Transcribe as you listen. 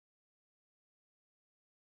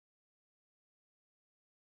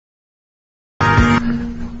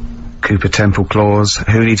Cooper Temple Claws.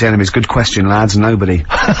 Who needs enemies? Good question, lads. Nobody.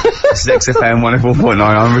 This is XFM 104.9.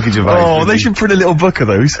 I'm Ricky Gervais. Oh, they should print a little book of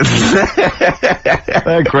those.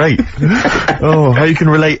 They're great. Oh, how you can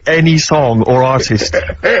relate any song or artist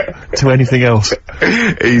to anything else.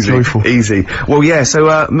 Easy. Joyful. Easy. Well, yeah,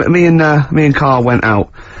 so, me and Karl went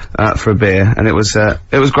out, for a beer, and it was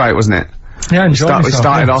great, wasn't it? Yeah, We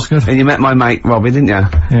started off, and you met my mate, Robin, didn't you?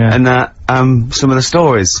 Yeah. And, some of the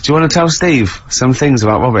stories. Do you want to tell Steve some things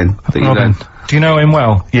about Robin? Robin. Do you know him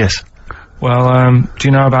well? Yes. Well, do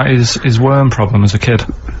you know about his worm problem as a kid?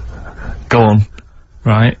 Go on.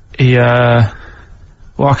 Right.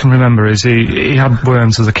 What I can remember is he had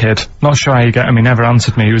worms as a kid. Not sure how you get him, he never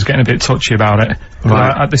answered me, he was getting a bit touchy about it.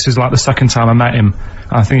 Right. This is like the second time I met him.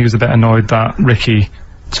 I think he was a bit annoyed that Ricky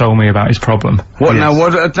told me about his problem. What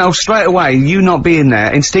now, straight away, you not being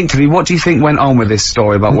there, instinctively, what do you think went on with this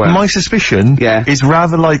story about worms? My suspicion is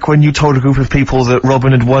rather like when you told a group of people that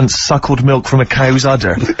Robin had once suckled milk from a cow's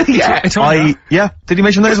udder. Yeah. Did he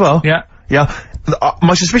mention that as well? Yeah. Yeah.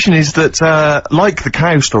 My suspicion is that, like the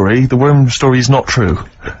cow story, the worm story is not true.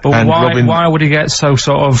 But and why would he get so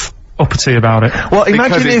sort of uppity about it? Well,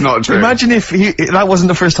 imagine if that wasn't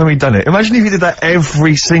the first time he'd done it. Imagine if he did that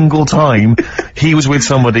every single time he was with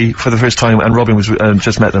somebody for the first time and Robin was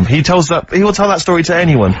just met them. He will tell that story to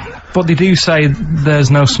anyone. But they do say there's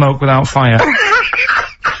no smoke without fire.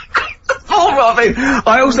 Oh, Robin!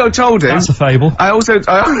 I also told him... That's a fable. I also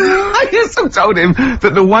told him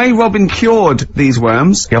that the way Robin cured these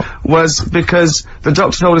worms was because the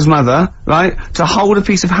doctor told his mother, right, to hold a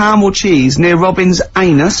piece of ham or cheese near Robin's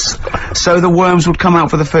anus so the worms would come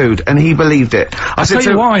out for the food, and he believed it. I'll tell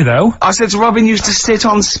you why, though. I said to Robin used to sit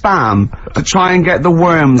on spam to try and get the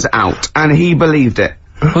worms out, and he believed it.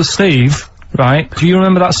 But Steve, right, do you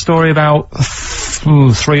remember that story about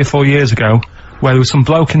 3 or 4 years ago where there was some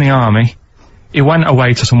bloke in the army? He went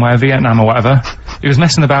away to somewhere, Vietnam or whatever. He was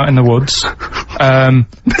messing about in the woods.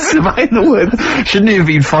 Messing about in the woods? Shouldn't he have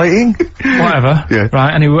been fighting? Whatever. Yeah.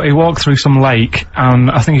 Right, and he walked through some lake, and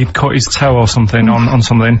I think he'd cut his toe or something on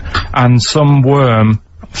something, and some worm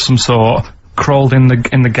of some sort crawled in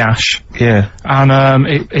the gash. Yeah. And,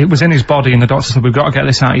 it was in his body, and the doctor said, we've got to get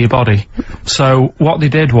this out of your body. So, what they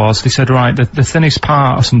did was, they said, right, the thinnest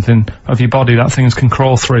part of something, of your body that things can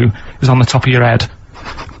crawl through, is on the top of your head.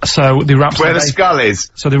 So they wrapped where the skull is.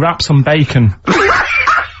 So they wrapped some bacon. No,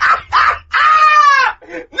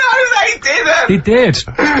 they didn't. They did.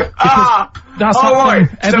 That's right.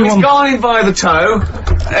 So he's gone in by the toe.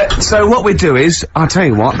 So what we do is, I'll tell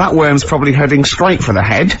you what, that worm's probably heading straight for the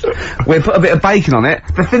head. We'll put a bit of bacon on it.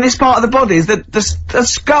 The thinnest part of the body is the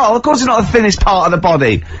skull. Of course, it's not the thinnest part of the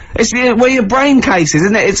body. It's where your brain case is,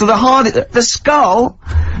 isn't it? It's the skull.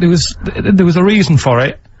 There was a reason for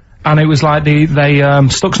it. And it was like they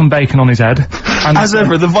stuck some bacon on his head. And as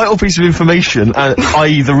ever, the vital piece of information,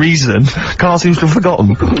 i.e. the reason, Karl seems to have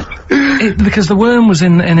forgotten. Because the worm was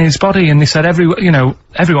in his body, and they said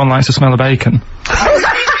everyone likes to smell the bacon.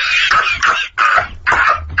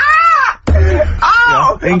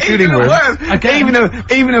 Including worms. Even a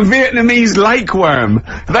Vietnamese lake worm.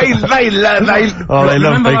 They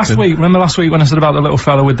love bacon. Remember last week when I said about the little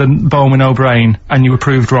fella with the bone with no brain, and you were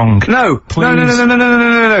proved wrong? No. Please.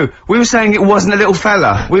 No. We were saying it wasn't a little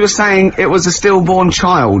fella. We were saying it was a stillborn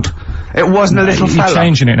child. It wasn't a little fella. You're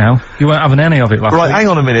changing it now. You weren't having any of it last week. Right, hang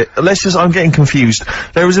on a minute. I'm getting confused.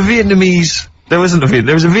 There was a Vietnamese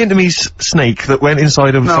snake that went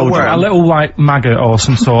inside of a soldier. A little, like, maggot or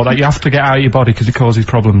some sort that you have to get out of your body because it causes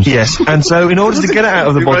problems. Yes, and so in order to get it out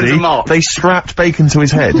of the body, they strapped bacon to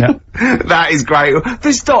his head. Yeah. That is great.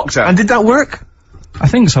 This doctor. And did that work? I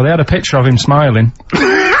think so. They had a picture of him smiling.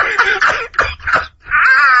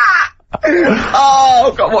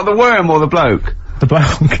 Oh, God, what, the worm or the bloke? The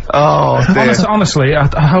bloke. Oh, dear. Honestly,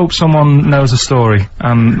 I hope someone knows the story.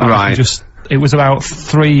 Right. It was about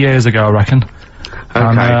 3 years ago, I reckon. Okay.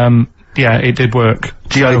 And, yeah, it did work.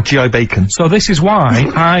 GI bacon. So this is why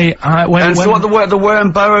the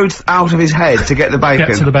worm burrowed out of his head to get the bacon?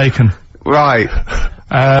 Get to the bacon. Right.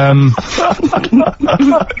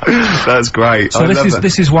 That's great. So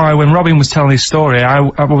this is why when Robin was telling his story, I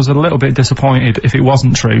was a little bit disappointed if it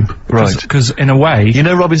wasn't true. Right. Because in a way... You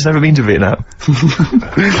know Robin's never been to Vietnam.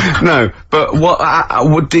 No,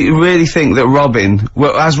 but do you really think that Robin,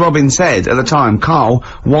 well, as Robin said at the time, Karl,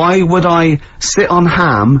 why would I sit on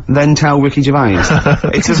ham, then tell Ricky Gervais?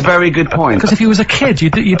 It's a very good point. Because if he was a kid, you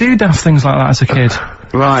do daft things like that as a kid.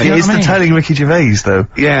 Right. He is telling Ricky Gervais, though.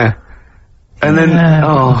 Yeah. And then,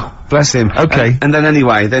 oh, bless him. Okay. And then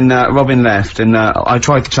anyway, Robin left, and, I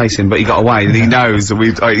tried to chase him, but he got away, and he knows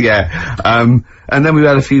that and then we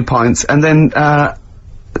had a few pints, and then,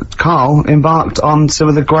 Karl embarked on some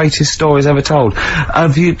of the greatest stories ever told.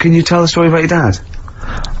 Can you tell the story about your dad?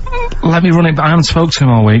 Let me run it by, I haven't spoke to him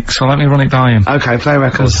all week, so let me run it by him. Okay, play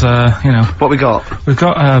records. You know. What we got? We've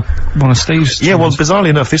got, one of Steve's... Yeah, well, bizarrely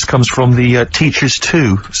enough, this comes from the, Teachers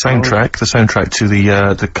 2 soundtrack, the soundtrack to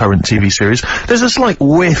the current TV series. There's a slight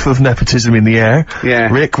whiff of nepotism in the air.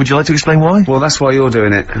 Yeah. Rick, would you like to explain why? Well, that's why you're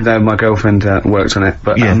doing it, though my girlfriend, worked on it.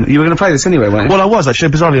 But, Yeah. You were gonna play this anyway, weren't you? Well, I was,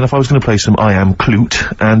 actually. Bizarrely enough, I was going to play some I Am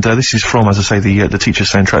Clute, and this is from, as I say, the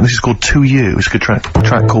Teachers soundtrack, and this is called To You. It's a good track. A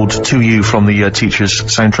track called To You from the Teachers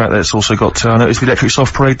soundtrack. That's also got, I noticed the Electric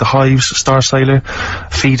Soft Parade, The Hives, Star Sailor,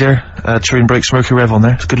 Feeder, Turin Breaks, Mercury Rev on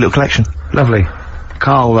there. It's a good little collection. Lovely.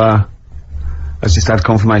 Karl, has just had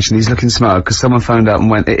confirmation. He's looking smug, because someone phoned up and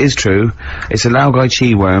went, it is true, it's a Laogai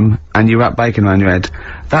chi worm, and you wrap bacon around your head.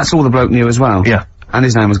 That's all the bloke knew as well. Yeah. And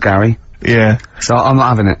his name was Gary. Yeah. So I'm not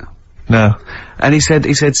having it. No. And he said,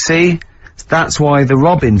 see, that's why the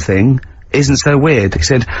Robin thing isn't so weird. He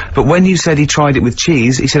said, but when you said he tried it with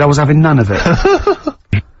cheese, he said I was having none of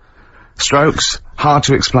it. Strokes, hard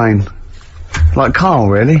to explain. Like Karl,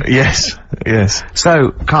 really? Yes. Yes.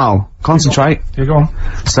 So, Karl, concentrate. You go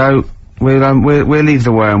on. So, we'll leave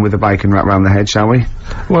the worm with the bacon wrapped around the head, shall we?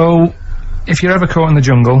 Well, if you're ever caught in the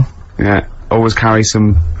jungle... Yeah, always carry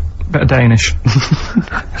some... bit of Danish.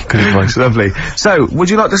 Good advice. Lovely. So,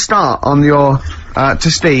 would you like to start on your,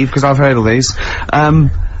 to Steve, because I've heard all these,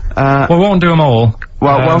 Well, we won't do them all.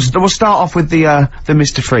 Well, we'll start off with the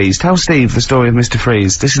Mr. Freeze. Tell Steve the story of Mr.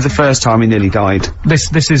 Freeze. This is the first time he nearly died.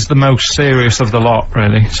 This is the most serious of the lot,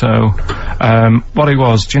 really. So, what it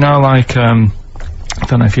was, do you know, like, I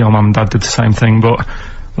don't know if your mum and dad did the same thing, but,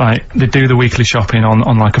 like, they do the weekly shopping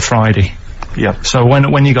on like a Friday. Yeah. So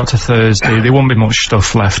when you got to Thursday, there wouldn't be much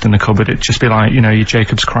stuff left in the cupboard. It'd just be like, you know, your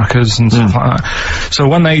Jacob's crackers and stuff like that. So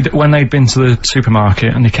when they'd been to the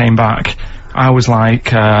supermarket and they came back, I was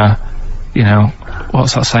like, you know,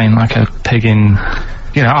 what's that saying? Like a pig in...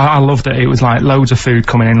 You know, I loved it. It was like loads of food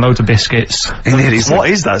coming in, loads of biscuits. What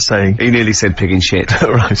is that saying? He nearly said pig and shit.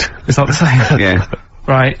 Right. Is that the saying? Yeah.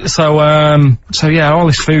 Right. So yeah, all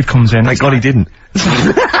this food comes in. Thank God he didn't.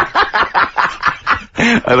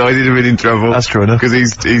 Otherwise he'd have been in trouble. That's true enough.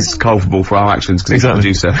 Because he's culpable for our actions, because Exactly.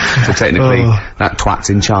 he's the producer. So technically, that twat's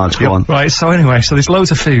in charge. Go on. Right, so anyway, so there's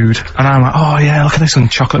loads of food, and I'm like, oh yeah, look at this,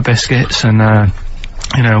 and chocolate biscuits, and,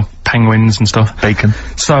 you know, penguins and stuff. Bacon.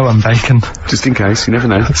 And bacon. Just in case, you never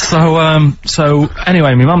know. So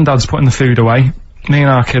anyway, my mum and dad's putting the food away. Me and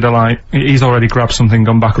our kid are like, he's already grabbed something,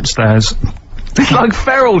 gone back upstairs. It's like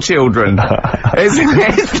feral children.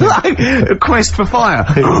 it's like a quest for fire.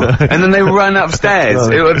 And then they run upstairs.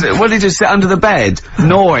 What did you sit under the bed,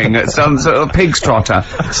 gnawing at some sort of pig's trotter?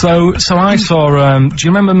 So I saw, do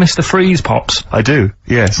you remember Mr. Freeze Pops? I do,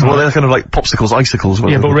 yes. Well, they're kind of like popsicles, icicles.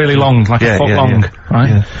 Yeah, but really long, like a foot long, right?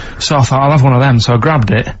 Yeah. So I thought, I'll have one of them, so I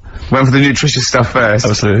grabbed it. Went for the nutritious stuff first.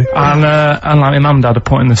 Absolutely. And like my mum and dad are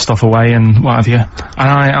putting the stuff away and what have you. And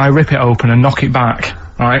I rip it open and knock it back.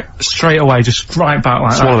 Right, straight away, just right back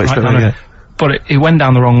like Swallow that. it, Right, yeah. But it went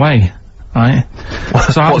down the wrong way, right?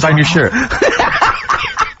 So What's down your shirt?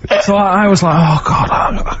 So I was like, oh god,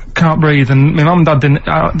 I can't breathe. And my mum and dad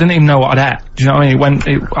didn't even know what I'd ate. Do you know what I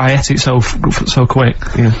mean? I ate it so quick.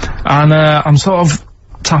 Yeah. And I'm sort of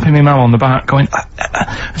tapping my mum on the back, going,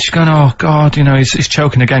 and she's going, oh god, you know, he's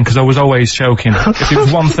choking again, because I was always choking. If it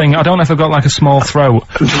was one thing, I don't know if I've got like a small throat,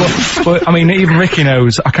 but I mean, even Ricky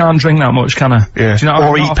knows I can't drink that much, can I? Yeah. Do you know,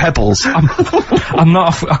 or eat pebbles. I'm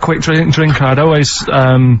not a quick drinker. I'd always,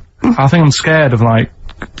 I think I'm scared of like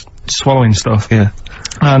swallowing stuff. Yeah.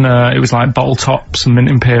 And it was like bottle tops and mint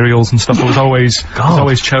imperials and stuff. I was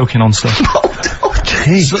always choking on stuff. Oh,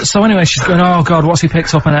 jeez. So anyway, she's going, oh god, what's he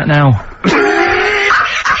picked up on it now?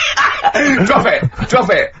 Drop it!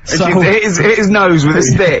 So- And she hit his nose with a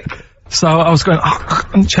stick. So I was going, oh,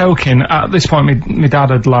 I'm choking. At this point, my dad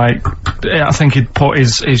had like, I think he'd put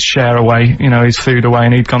his share away, you know, his food away,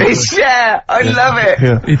 and he'd gone His share! I love it!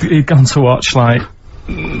 Yeah. he'd gone to watch like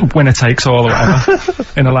Winner Takes All or whatever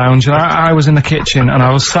in the lounge, and I was in the kitchen, and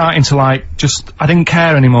I was starting to like I didn't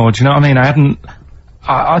care anymore. Do you know what I mean?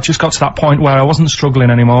 I just got to that point where I wasn't struggling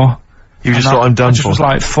anymore. You just thought, I'm done I just for. was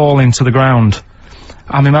like falling to the ground.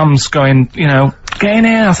 And my mum's going, you know, get in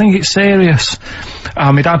here, I think it's serious.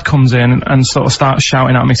 And my dad comes in and sort of starts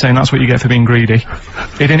shouting at me, saying that's what you get for being greedy.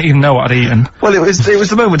 He didn't even know what I'd eaten. Well, it was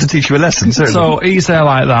the moment to teach you a lesson, certainly. So he's there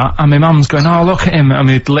like that, and my mum's going, oh, look at him, and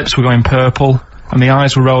my lips were going purple, and my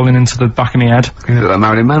eyes were rolling into the back of my head. You look like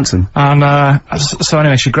Marilyn Manson. And, so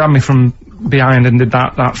anyway, she grabbed me from behind and did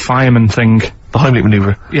that fireman thing. The Heimlich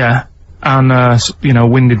manoeuvre. Yeah. And, you know,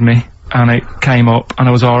 winded me. And it came up, and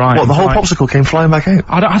I was alright. What, the whole popsicle came flying back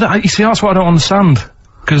out? You see, that's what I don't understand.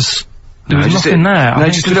 Because there was nothing there. No,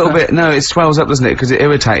 just a little bit. No, it swells up, doesn't it? Because it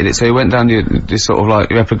irritated it. So it went down your sort of like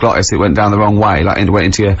your epiglottis. It went down the wrong way, like it went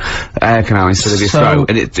into your air canal instead of your throat,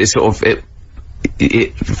 and it sort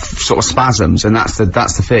of spasms, and that's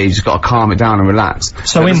the fear. You just got to calm it down and relax.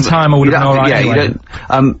 So in time, I would have been alright. Yeah, anyway. you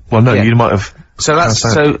don't. Well, no, you might have. So that's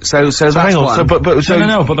so that's hang on, one. But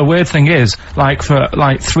the weird thing is, like for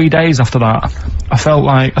like 3 days after that, I felt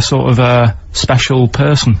like a sort of special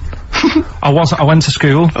person. I went to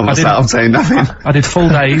school. I'm saying nothing. I did full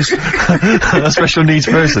days. A special needs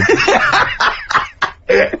person.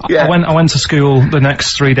 Yeah. I went to school the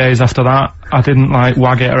next 3 days after that. I didn't like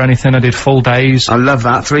wag it or anything. I did full days. I love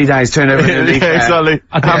that. 3 days, turn over a leaf. Yeah, exactly.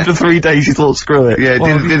 After 3 days, you thought, screw it. Yeah,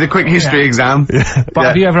 did a quick history exam. But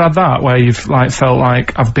have you ever had that where you've like felt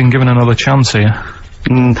like I've been given another chance here?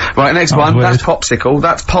 Right, next one. That's popsicle.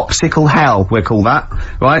 That's popsicle hell. We'll call that.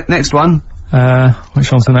 Right, next one.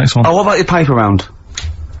 Which one's the next one? Oh, what about your paper round?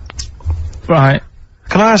 Right.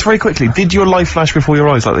 Can I ask very quickly? Did your life flash before your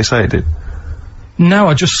eyes, like they say it did? No,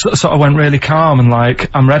 I just sort of went really calm and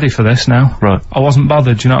like, I'm ready for this now. Right. I wasn't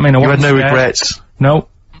bothered, do you know what I mean? You had no regrets? No.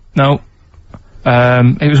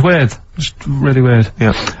 It was weird. Just really weird.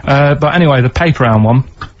 Yeah. But anyway, the paper round one.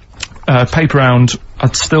 Paper round,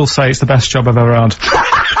 I'd still say it's the best job I've ever had.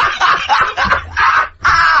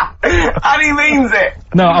 And he means it!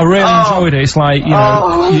 No, I really enjoyed it. It's like, you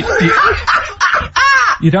know,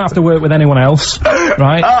 you don't have to work with anyone else,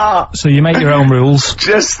 right? So you make your own rules.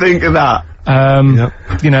 Just think of that.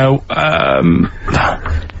 You know,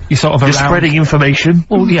 you sort of You're spreading information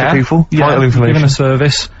to people, vital information. Giving a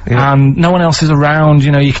service, and no one else is around,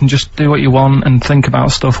 you know, you can just do what you want and think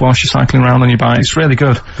about stuff whilst you're cycling around on your bike. It's really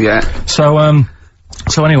good. Yeah. So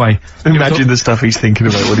anyway. Imagine the stuff he's thinking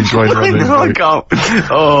about when he's riding around. I can't.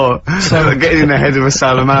 So getting in the head of a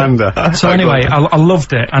salamander. So anyway, I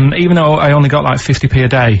loved it, and even though I only got like 50p a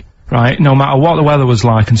day, right, no matter what the weather was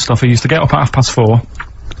like and stuff, I used to get up at 4:30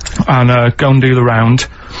 and go and do the round.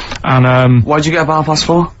 And why'd you get up at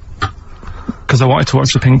 4:30? Because I wanted to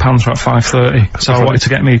watch the Pink Panther at 5:30, so I wanted to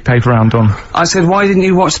get me paper round done. I said, why didn't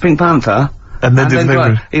you watch the Pink Panther? And then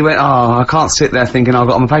he went, I can't sit there thinking I've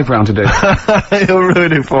got my paper round to do. You'll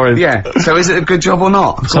ruin it for him. Yeah. So is it a good job or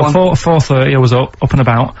not? So 4:30 I was up and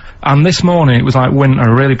about, and this morning it was like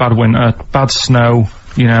winter, really bad winter, bad snow,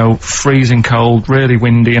 you know, freezing cold, really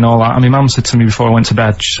windy and all that. And my mum said to me before I went to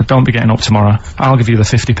bed, she said, don't be getting up tomorrow, I'll give you the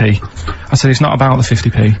 50p. I said, it's not about the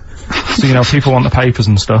 50p. So, you know, people want the papers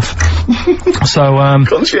and stuff. So,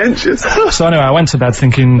 conscientious. So anyway, I went to bed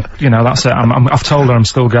thinking, you know, that's it, I've told her I'm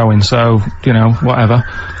still going, so, you know, whatever.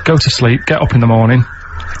 Go to sleep, get up in the morning,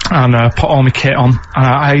 and put all my kit on. And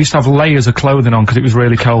I used to have layers of clothing on because it was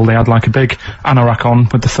really cold. I had like a big anorak on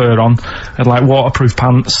with the fur on. I had like waterproof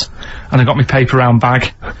pants, and I got my paper round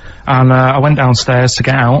bag. And I went downstairs to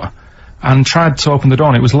get out and tried to open the door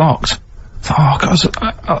and it was locked. Oh God,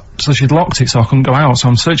 so she'd locked it so I couldn't go out. So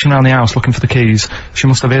I'm searching around the house looking for the keys. She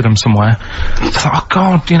must have hid them somewhere. I thought, oh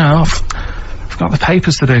God, you know, I've got the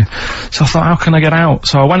papers to do. So I thought, how can I get out?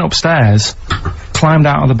 So I went upstairs, climbed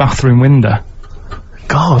out of the bathroom window.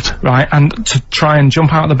 God. Right, and to try and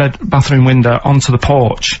jump out of the bathroom window onto the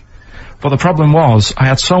porch. But the problem was, I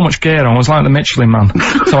had so much gear on, I was like the Michelin Man.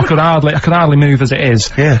 So I could hardly move as it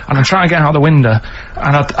is. Yeah. And I'm trying to get out the window,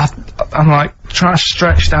 and I'm like, trying to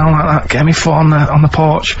stretch down like that, get my foot on the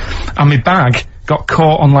porch. And my bag got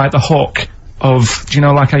caught on like the hook of, do you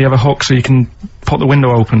know, like how you have a hook so you can put the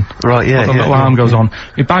window open? Right, yeah. The little arm goes on.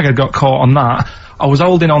 My bag had got caught on that. I was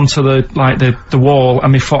holding on to the wall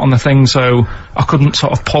and my foot on the thing, so I couldn't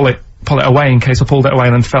sort of pull it away in case I pulled it away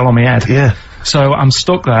and then fell on my head. Yeah. So I'm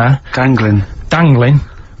stuck there. Dangling.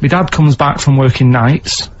 My dad comes back from working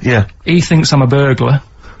nights. Yeah. He thinks I'm a burglar.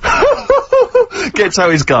 Gets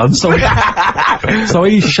out his gun. So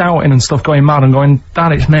he's shouting and stuff, going mad and going,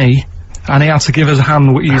 Dad, it's me. And he had to give us a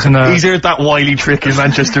hand using a... He's heard that wily trick in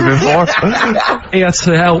Manchester before. He had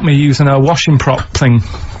to help me using a washing prop thing.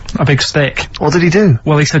 A big stick. What did he do?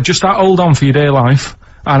 Well, he said, just hold on for your dear life,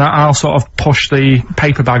 and I'll sort of push the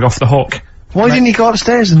paper bag off the hook. Why didn't you go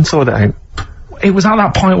upstairs and sort it out? It was at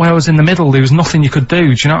that point where I was in the middle, there was nothing you could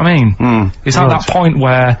do, do you know what I mean? It's at that point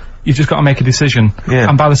where you've just got to make a decision. Yeah.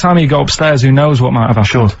 And by the time you go upstairs, who knows what might have happened.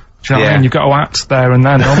 Sure. Do you know what I mean? You've got to act there and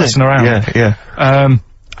then, not messing around. Yeah.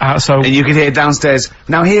 So... And you could hear downstairs,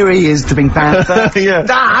 now here he is, the Pink Panther. Yeah.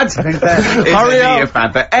 Dad! Hurry up!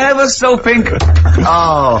 Panther, ever so pink.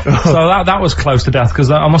 Oh. So that was close to death, because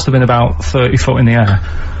I must have been about 30 foot in the air.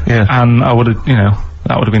 Yeah. And I would have, you know,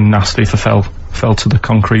 that would have been nasty if I fell to the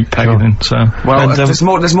concrete pegging, so... Well, there's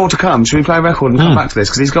more to come. Should we play a record and come back to this?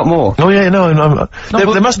 Because he's got more. Oh yeah, no,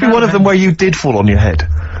 there must be one of them where you did fall on your head.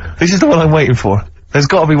 This is the one I'm waiting for. There's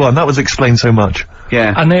gotta be one. That would explain so much.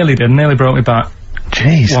 Yeah. I nearly did. Nearly broke me back.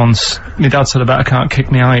 Jeez. Once. My dad said I bet I can't kick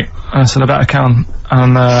me height. And I said I bet I can.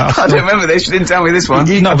 And, I don't remember this. You didn't tell me this one.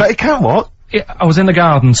 I bet you can, what? I was in the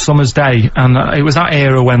garden summer's day, and it was that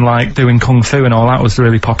era when, like, doing kung fu and all that was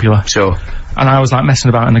really popular. Sure. And I was, like, messing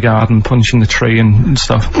about in the garden, punching the tree and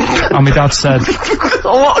stuff. And my dad said...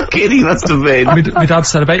 What a kid he must have been. My dad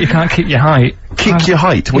said, I bet you can't kick your height. Kick your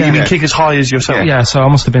height? What, you mean kick as high as yourself? Yeah, so I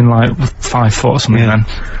must have been, like, 5 foot or something then.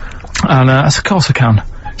 And I said, of course I can.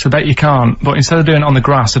 So I bet you can't. But instead of doing it on the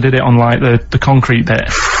grass, I did it on, like, the concrete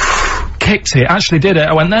bit. Kicked it, actually did it.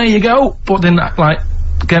 I went, there you go. But didn't, like,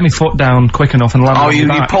 get my foot down quick enough and land on my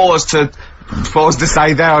back. You paused to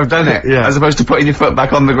say there, I've done it. Yeah. As opposed to putting your foot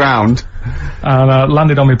back on the ground. And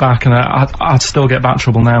landed on my back, and I'd still get back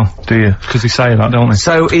trouble now. Do you? Because they say that, don't they?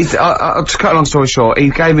 So, to cut a long story short,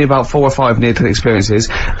 he gave me about 4 or 5 near-death experiences,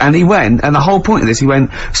 and he went, and the whole point of this, he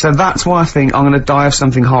went, so that's why I think I'm gonna die of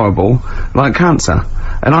something horrible, like cancer.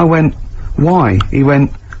 And I went, why? He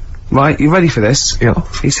went, right, you ready for this? Yeah.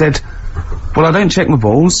 He said, well, I don't check my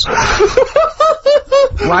balls.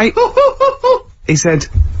 Right? He said,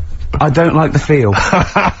 I don't like the feel.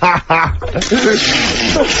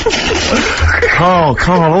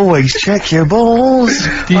 Carl, always check your balls.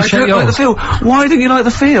 Do you check yours? Like the feel. Why don't you like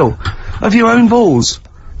the feel of your own balls?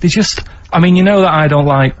 They just... I mean, you know that I don't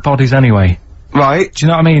like bodies anyway. Right. Do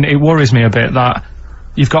you know what I mean? It worries me a bit that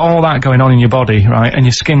you've got all that going on in your body, right, and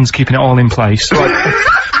your skin's keeping it all in place. Right.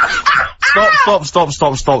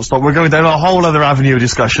 Stop. We're going down a whole other avenue of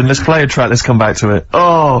discussion. Let's play a track, let's come back to it.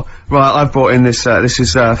 Oh, right, I've brought in this, this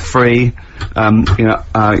is, free,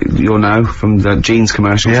 you'll know, from the Jeans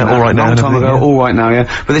commercial. Yeah, All Right Now. Long time ago, All Right Now,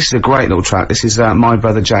 yeah. But this is a great little track. This is, My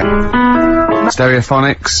Brother Jack.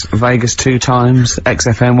 Stereophonics, Vegas 2 times,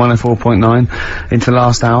 XFM 104.9, into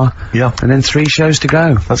last hour. Yeah. And then 3 shows to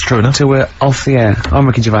go. That's true enough. Till we're off the air. I'm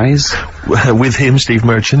Ricky Gervais. With him, Steve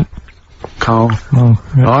Merchant. Carl. Oh,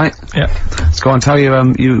 yeah. Alright? Yeah. Let's go on, tell you,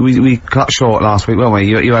 we cut short last week, weren't we?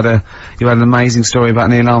 You had an amazing story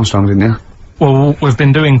about Neil Armstrong, didn't you? Well, we've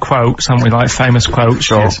been doing quotes, haven't we, like famous quotes.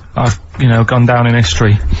 Sure. Yes. I've, gone down in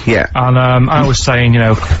history. Yeah. And, I was saying,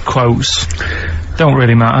 quotes don't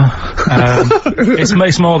really matter.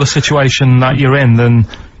 It's more the situation that you're in than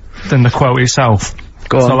the quote itself.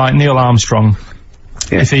 Go on. So, like, Neil Armstrong,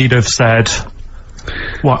 if he'd have said,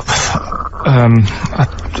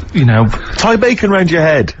 tie bacon round your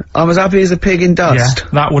head. I'm as happy as a pig in dust. Yeah,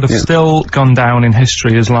 that would have still gone down in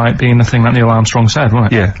history as, like, being the thing that Neil Armstrong said,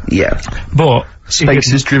 wouldn't it? Yeah. Yeah. But...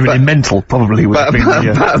 Space is driven in mental, probably would have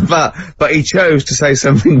been, but he chose to say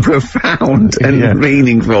something profound and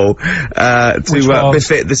meaningful, to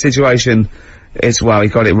befit the situation. He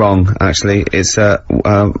got it wrong, actually. It's, a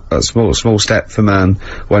small step for man,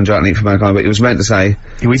 one giant leap for mankind, but it was meant to say...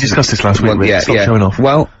 We discussed this last week, Stop showing off.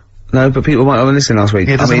 Well, no, but people might not have listened last week.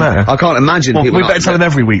 Yeah, it doesn't matter. I can't imagine people... We better tell them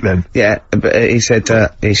every week, then. Yeah, but he said,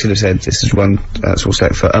 he should have said, this is one small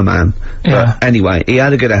step for a man. Yeah. But anyway, he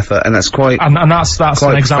had a good effort, and that's quite... And that's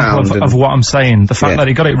an example of what I'm saying. The fact that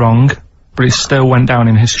he got it wrong, but it still went down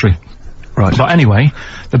in history. Right. But anyway,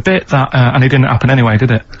 the bit that... and it didn't happen anyway,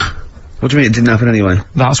 did it? What do you mean it didn't happen anyway?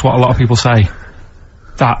 That's what a lot of people say.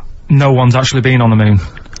 That no one's actually been on the moon.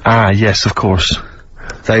 Ah, yes, of course.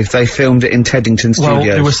 They filmed it in Teddington Studios.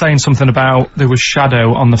 Well, they were saying something about there was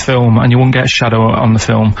shadow on the film, and you wouldn't get shadow on the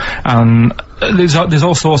film, and there's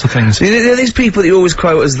all sorts of things. These people that you always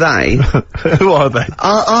quote as they... Who are they?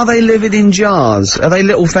 Are they living in jars? Are they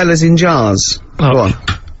little fellas in jars? Look, Go on.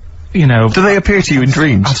 Do they appear to you in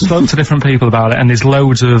dreams? I've spoken to different people about it, and there's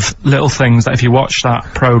loads of little things that if you watch that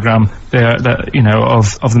programme, of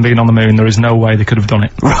them being on the moon, there is no way they could have done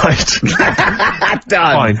it. Right.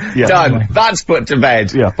 Done. Fine. Yeah. Done. Anyway. That's put to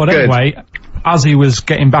bed. Yeah. But anyway, as he was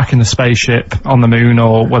getting back in the spaceship on the moon,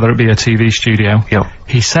 or whether it be a TV studio,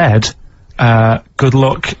 he said, good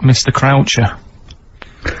luck, Mr. Croucher.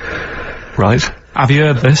 Right. Have you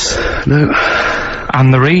heard this? No.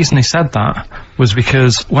 And the reason he said that was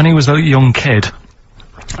because when he was a young kid,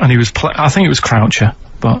 and he was I think it was Croucher,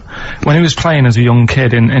 but when he was playing as a young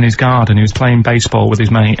kid in his garden, he was playing baseball with his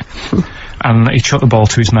mate, and he chucked the ball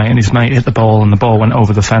to his mate, and his mate hit the ball, and the ball went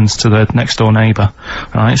over the fence to the next door neighbour.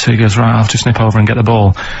 Right, so he goes, right, I'll just nip over and get the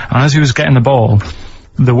ball. And as he was getting the ball,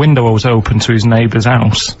 the window was open to his neighbour's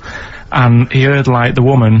house, and he heard, like, the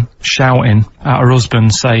woman shouting at her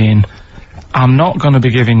husband saying, I'm not going to be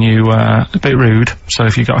giving you, a bit rude, so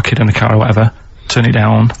if you've got a kid in the car or whatever, turn it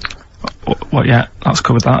down. What, yeah, that's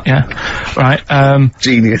covered that, yeah. Right,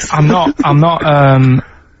 Genius. I'm not,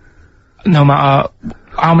 no matter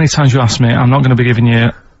how many times you ask me, I'm not going to be giving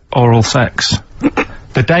you oral sex.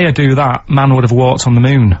 The day I do that, man would have walked on the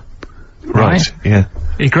moon. Right, yeah.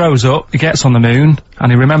 He grows up, he gets on the moon,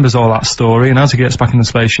 and he remembers all that story, and as he gets back in the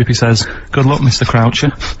spaceship, he says, "Good luck, Mr.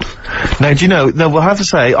 Croucher." Now, do you know, no, well, I have to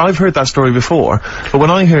say, I've heard that story before, but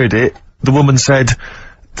when I heard it, the woman said,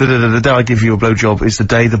 the day I give you a blowjob is the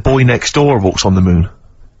day the boy next door walks on the moon.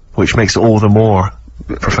 Which makes it all the more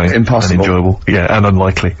profane. Impossible. And enjoyable. Yeah, and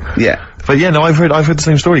unlikely. Yeah. But yeah, no, I've heard the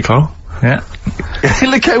same story, Carl. Yeah.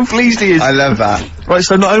 Look how pleased he is. I love that. Right,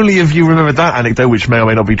 so not only have you remembered that anecdote, which may or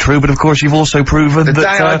may not be true, but of course you've also proven The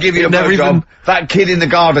that, day I give you a blowjob, that kid in the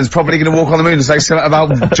garden's probably going to walk on the moon and say something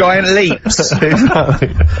about giant leaps.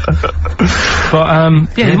 Exactly.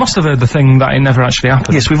 But, yeah, you must have heard the thing that it never actually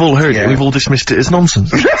happened. Yes, we've all heard it. We've all dismissed it as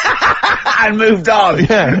nonsense. And moved on.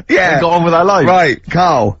 Yeah. Yeah. And got on with our life. Right,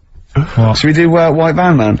 Carl. What? Should we do, White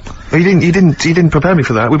Van Man? Well, you didn't prepare me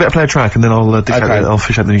for that. We better play a track and then I'll I'll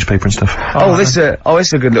fish out the newspaper and stuff. This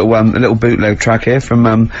is a good little, a little bootleg track here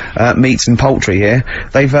from, Meats and Poultry here.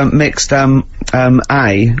 They've, mixed,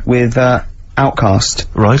 A with, Outcast.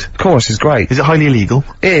 Right. Of course, it's great. Is it highly illegal?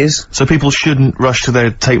 It is. So people shouldn't rush to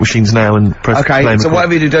their tape machines now and press play and Okay, so record.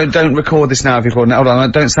 whatever you do, don't record this now if you're recording it. Hold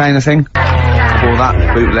on, don't say anything. Well,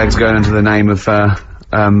 that bootleg's going under the name of,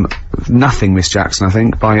 Nothing, Miss Jackson, I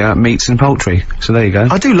think, by, Meats and Poultry. So there you go.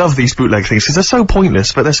 I do love these bootleg things because they're so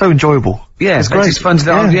pointless, but they're so enjoyable. Yeah, it's great. It's fun to do.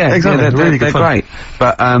 Yeah, exactly. they're really good they're fun. great.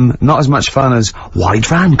 But, not as much fun as White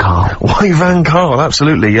Van, Carl. White Van, Carl,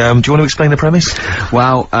 absolutely. Do you want to explain the premise?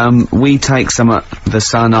 Well, we take the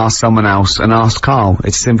Sun, ask someone else, and ask Carl.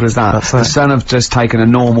 It's as simple as that. That's The Sun have just taken a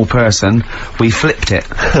normal person, we flipped it.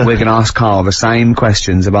 We're gonna ask Carl the same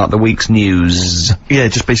questions about the week's news. Yeah,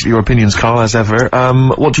 just basically your opinions, Carl, as ever.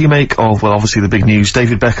 What do you make of, well, obviously the big news,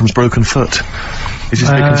 David Beckham's broken foot? Is this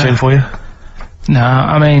a big concern for you? No,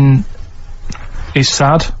 I mean, it's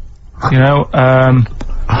sad, you know,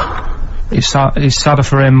 it's sadder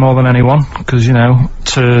for him more than anyone, because, you know,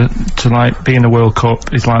 to like, be in the World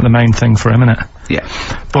Cup is like the main thing for him, innit? Yeah.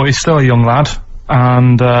 But he's still a young lad,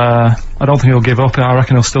 and, I don't think he'll give up. I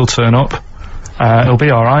reckon he'll still turn up. He'll be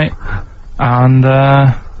alright. And,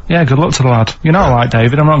 yeah, good luck to the lad. You know I like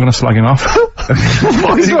David, I'm not gonna slag him off.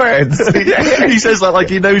 What's words? He says that like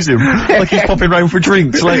he knows him. Like he's popping round for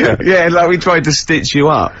drinks later. Yeah, like we tried to stitch you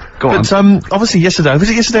up. Go on. But, obviously yesterday, was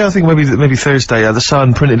it yesterday? I think maybe Thursday, the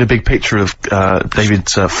Sun printed a big picture of,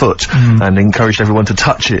 David's, foot, and encouraged everyone to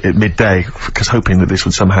touch it at midday, because hoping that this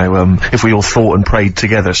would somehow, if we all thought and prayed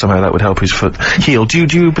together, somehow that would help his foot heal. Do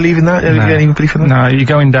you believe in that? No. You got any belief in that? No, you're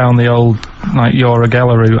going down the old, like,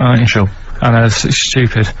 Yoragella route, aren't you? Sure. And it's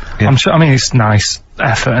stupid. Yeah. I'm sure, I mean, it's nice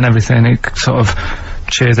effort and everything, it sort of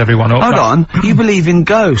cheers everyone up. Hold on, you believe in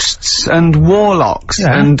ghosts and warlocks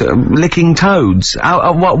and licking toads.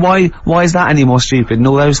 Why is that any more stupid than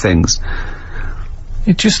all those things?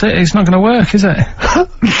 It's not gonna work, is it?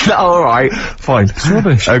 Alright. Fine. It's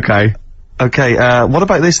rubbish. Okay. Okay, what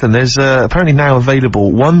about this then? There's, apparently now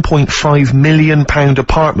available £1.5 million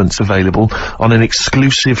apartments available on an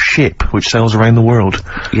exclusive ship which sails around the world.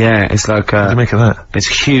 Yeah, it's like, What do you make of that? it's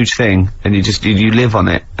a huge thing, and you live on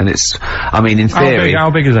it, and it's, I mean, in theory. How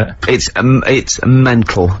big is it? It's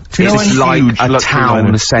mental. you know It's like huge a luxury town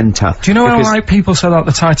liner. centre. Do you know how, like, people said that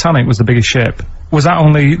the Titanic was the biggest ship? Was that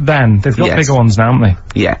only then? They've got Yes. bigger ones now, haven't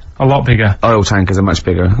they? Yeah. A lot bigger. Oil tankers are much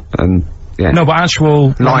bigger, and, yeah. No, but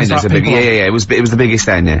actual Liners are big. Yeah, it was the biggest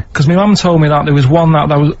then, yeah. Because my mum told me that there was one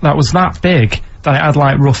that was that big that it had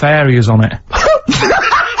like rough areas on it.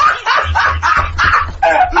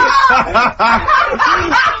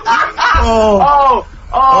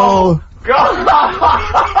 Oh, God!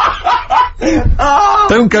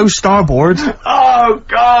 Don't go starboard. Oh,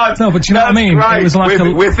 God! No, but do you know what I mean? Right. It was like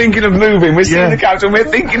we're thinking of moving. We're seeing the captain. We're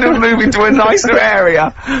thinking of moving to a nicer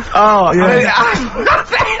area. Oh, Yeah.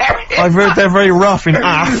 I've heard they're very rough in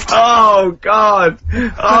aft. Oh, God.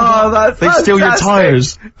 Oh, that's They steal your fantastic.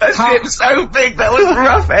 tyres. A ship's so big that was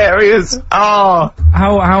rough areas. Oh.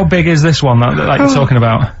 how big is this one that you're talking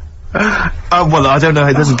about? Well, I don't know,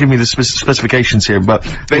 it doesn't give me the specifications here, but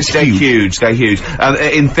They're huge. They're huge.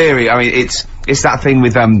 In theory, I mean, it's that thing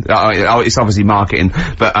with, it's obviously marketing,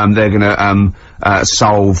 but, they're gonna,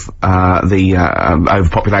 solve, the,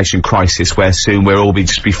 overpopulation crisis where soon we'll all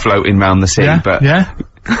just be floating around the sea, but. Yeah.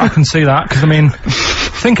 I can see that, because I mean,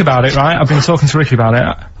 think about it, right? I've been talking to Ricky about it.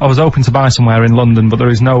 I was hoping to buy somewhere in London, but there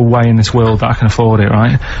is no way in this world that I can afford it,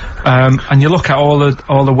 right? And you look at all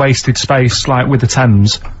the wasted space, like with the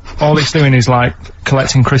Thames, all it's doing is like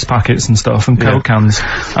collecting crisp packets and stuff and Coke cans,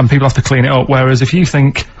 and people have to clean it up, whereas if you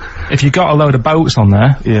got a load of boats on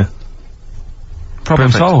there,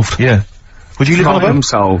 problem solved. Yeah. Would you live on a Problem boat?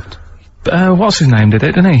 solved. What's his name did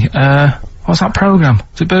it, didn't he? What's that programme?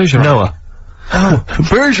 Was it Bergeron? Noah.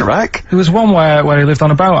 Bergerac? There was one where he lived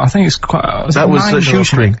on a boat. I think it's quite... That was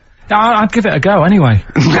shoestring. Yeah, I'd give it a go anyway.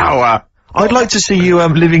 No, I'd like to see you,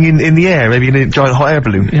 living in the air, maybe in a giant hot air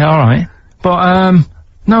balloon. Yeah, alright. But,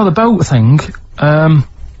 no, the boat thing,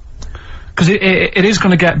 because it is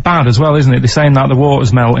going to get bad as well, isn't it? They're saying that the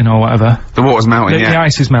water's melting or whatever. The water's melting, The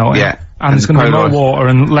ice is melting. Yeah. And there's going to be more water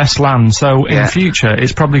and less land, so in the future,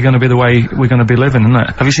 it's probably going to be the way we're going to be living, isn't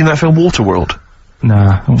it? Have you seen that film Waterworld?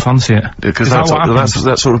 Nah, I don't fancy it. Because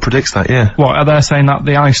that sort of predicts that, yeah. What, are they saying that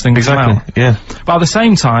the ice thing is melt? Yeah. But at the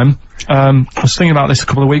same time, I was thinking about this a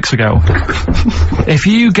couple of weeks ago. If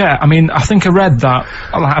you get, I think I read that,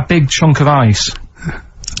 like, a big chunk of ice,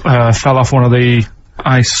 fell off one of the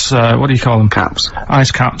ice, what do you call them? Caps.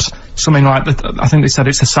 Ice caps. Something like that. I think they said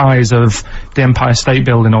it's the size of the Empire State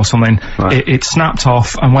Building or something. Right. It snapped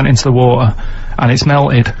off and went into the water, and it's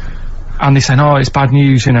melted. And they say, oh, it's bad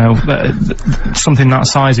news, you know, that something that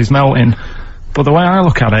size is melting. But the way I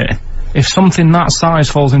look at it, if something that size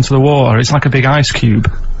falls into the water, it's like a big ice cube,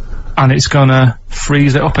 and it's gonna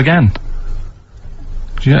freeze it up again.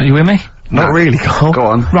 You with me? Not really, Carl. Go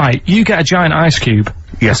on. Right, you get a giant ice cube,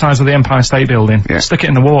 the size of the Empire State Building, stick it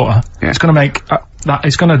in the water, it's gonna make,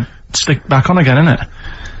 it's gonna stick back on again, isn't it?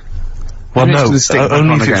 Well, no,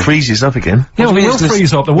 only if it freezes up again. Yeah, well, it will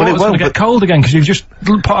freeze up. The water's going to get cold again because you've just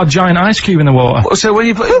put a giant ice cube in the water. So when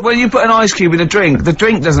you put an ice cube in a drink, the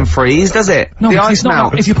drink doesn't freeze, does it? No, the ice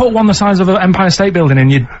melts. If you put one the size of an Empire State Building in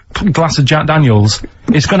your glass of Jack Daniels,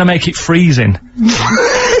 it's going to make it freezing.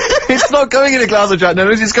 It's not going in a glass of Jack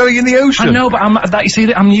Daniels, it's going in the ocean. I know, but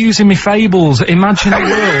I'm using my fables. Imagine a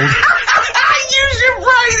world. Use your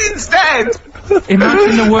brain instead.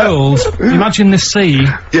 Imagine the world, imagine the sea,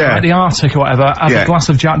 like the Arctic or whatever, has a glass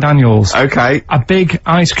of Jack Daniels. Okay. A big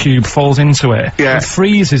ice cube falls into it. Yeah. It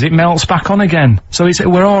freezes, it melts back on again. So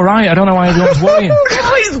we're alright, I don't know why everyone's worrying.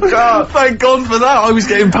 Thank God for that, I was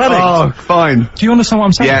getting panicked. Oh, fine. Do you understand what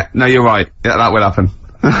I'm saying? Yeah, no, you're right. Yeah, that will happen.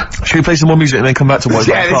 Should we play some more music and then come back to what?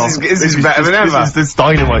 Yeah, this is better than ever. This is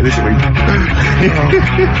dynamite this week.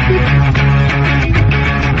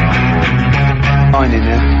 9 in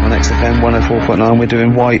there on XFM 104.9. We're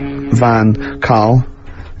doing White Van. Carl,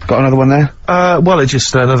 got another one there? Well, it's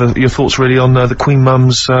just your thoughts really on the Queen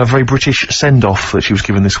Mum's very British send-off that she was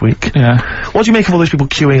given this week. Yeah. What do you make of all those people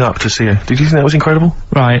queuing up to see her? Did you think that was incredible?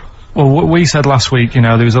 Right. Well, we said last week, you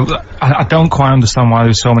know, there was I don't quite understand why there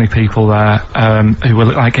was so many people there, who were,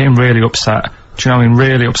 like, getting really upset. Do you know what I mean?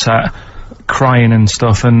 Really upset. Crying and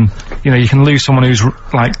stuff, and you know, you can lose someone who's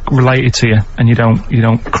like related to you, and you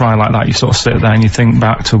don't cry like that. You sort of sit there and you think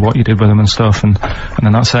back to what you did with them and stuff, and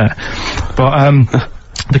then that's it. But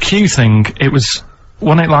the queue thing, wasn't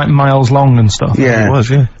it like miles long and stuff? Yeah, it was.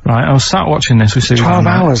 Yeah. Right, I was sat watching this with 12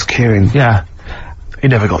 hours queuing. Yeah. It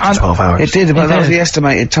never got to 12 hours. It did, but that was the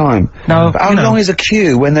estimated time. No, but how long is a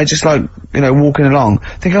queue when they're just like, you know, walking along?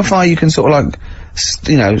 Think how far you can sort of like,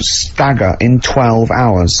 you know, stagger in 12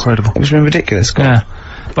 hours. Incredible. It's been ridiculous. Yeah.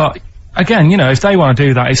 But, again, you know, if they want to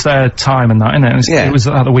do that, it's their time and that, innit? And it was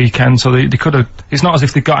at the weekend, so they could have, it's not as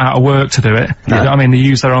if they got out of work to do it. No. You know what I mean? They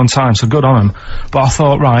used their own time, so good on them. But I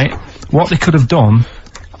thought, right, what they could have done,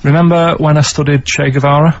 remember when I studied Che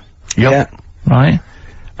Guevara? Yep. Yeah. Right?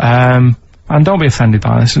 And don't be offended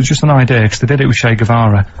by this, it was just an idea, because they did it with Che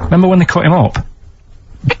Guevara. Remember when they cut him up?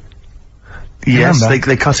 Yes,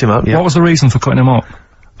 they cut him up, yeah. What was the reason for cutting him up?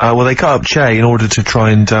 Well, they cut up Che in order to try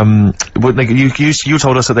and, you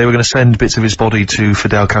told us that they were going to send bits of his body to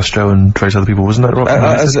Fidel Castro and various other people, wasn't that right?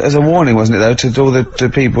 As a warning, wasn't it, though, to all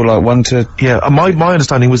the people, like, one to... Yeah, my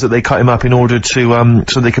understanding was that they cut him up in order to,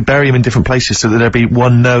 so they could bury him in different places, so that there'd be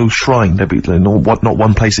no shrine, there'd be not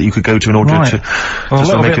one place that you could go to in order to make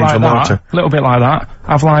him into a martyr. A little bit like that.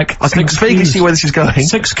 I've like... I can vaguely see where this is going.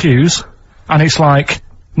 6 queues, and it's like,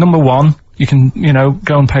 number 1, you can, you know,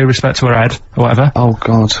 go and pay respect to her head, or whatever. Oh,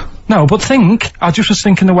 God. No, but I just was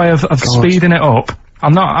thinking the way of speeding it up.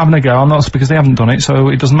 I'm not having a go, I'm not, because they haven't done it, so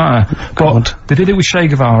it doesn't matter. God. But they did it with Che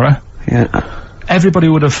Guevara. Yeah. Everybody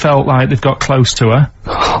would have felt like they've got close to her,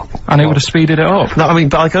 and it would have speeded it up. No, I mean,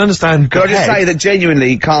 but I can understand. Can I just say that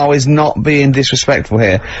genuinely, Carl is not being disrespectful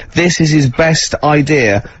here. This is his best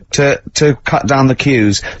idea to cut down the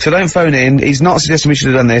queues. So don't phone in. He's not suggesting we should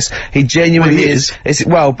have done this. He genuinely is.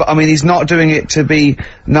 But I mean, he's not doing it to be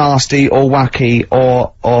nasty or wacky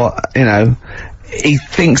or you know. He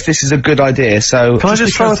thinks this is a good idea. So can I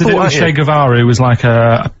just throw a thought at Che Guevara, who was like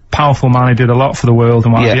a powerful man, he did a lot for the world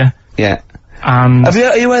and what have you. Yeah. And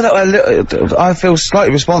are you aware that I feel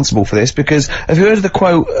slightly responsible for this, because have you heard of the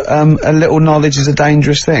quote, a little knowledge is a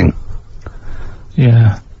dangerous thing?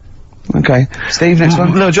 Yeah. Okay. Steve, next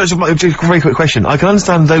one? No, just a very quick question. I can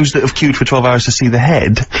understand those that have queued for 12 hours to see the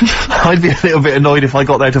head. I'd be a little bit annoyed if I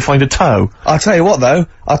got there to find a toe. I'll tell you what, though.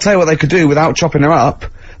 I'll tell you what they could do without chopping her up.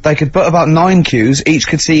 They could put about 9 queues, each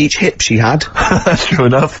could see each hip she had. That's true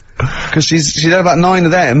enough. Because she'd had about 9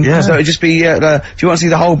 of them. Yeah. So it'd just be, if you want to see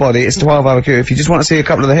the whole body, it's a 12-hour queue. If you just want to see a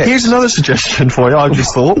couple of the hips. Here's another suggestion for you, I've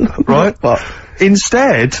just thought, right? What?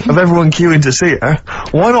 Instead of everyone queuing to see her,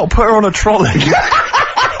 why not put her on a trolley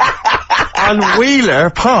and wheel her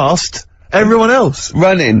past everyone else?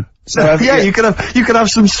 Running. So Yeah, you could have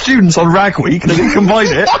some students on Rag Week, and they could combine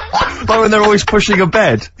it, like when they're always pushing a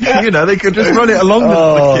bed. You know, they could just run it along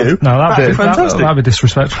the queue. No, that'd be fantastic. That'd be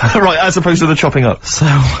disrespectful. Right, as opposed to the chopping up. So,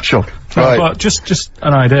 Sure. Right. but just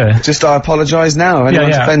an idea. Just, I apologise now if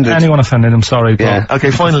anyone's offended. Anyone offended, I'm sorry. But Yeah.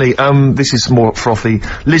 Okay, finally, this is more frothy.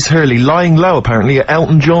 Liz Hurley lying low, apparently, at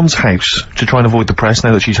Elton John's house to try and avoid the press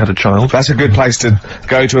now that she's had a child. That's a good place to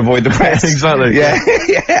go to avoid the press. Exactly. Yeah,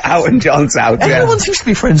 yeah, Elton John's house, yeah. Everyone seems to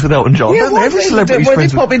be friends with Elton John, don't they? Every celebrity's When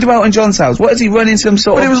friends did with... pop into Elton John's house? What, does he run into some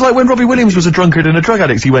sort But of... it was like when Robbie Williams was a drunkard and a drug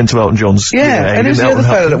addict, he went to Elton John's. Yeah, and who's the other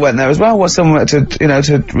fella that went there as well? Was someone to, you know,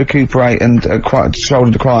 to recuperate and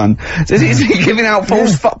shoulder the crime? So is he giving out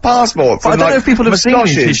false passports? But I don't know if people have seen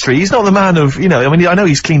his history. He's not the man of, you know, I mean, I know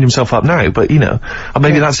he's cleaned himself up now, but, you know,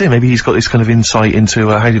 maybe that's it. Maybe he's got this kind of insight into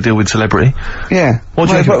how to deal with celebrity. Yeah. What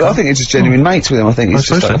do you think? I think it's just genuine mates with him. I think he's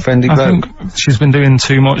just like a friendly I bloke. think she's been doing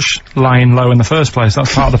too much lying low in the first place.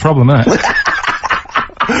 That's part of the problem, isn't it?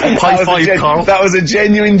 High five, Carl. That was a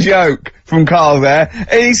genuine joke from Carl there. And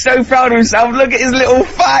he's so proud of himself. Look at his little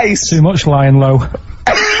face. Too much lying low.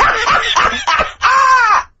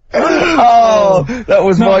 Oh, that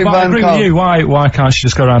was my but I man, agree Carl. with you. Why can't she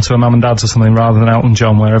just go around to her mum and dad's or something rather than Elton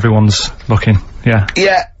John where everyone's looking? Yeah.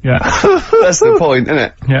 Yeah. Yeah. That's the point, isn't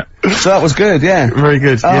it? Yeah. So that was good, yeah. Very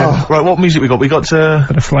good, yeah. Right, what music we got? We got,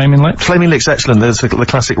 Bit of Flaming Lips. Flaming Lips, excellent. There's the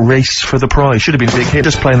classic Race for the Prize. Should have been a big hit.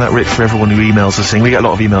 Just playing that, Rick, for everyone who emails us saying. We get a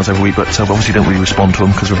lot of emails every week, but obviously don't really respond to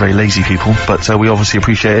them because we're very lazy people. But we obviously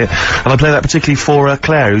appreciate it. And I play that particularly for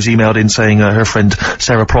Claire, who's emailed in saying her friend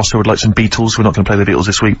Sarah Prosser would like some Beatles. We're not going to play the Beatles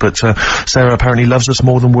this week, but Sarah apparently loves us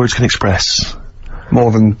more than words can express. More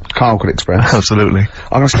than Carl could express. Absolutely. I'm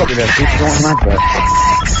gonna stop you there, Steve. You don't want an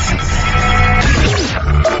advert.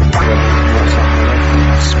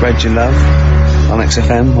 Spread your love on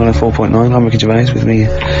XFM 104.9. I'm Ricky Gervais with me,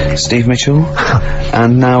 Steve Mitchell.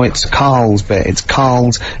 And now it's Carl's bit. It's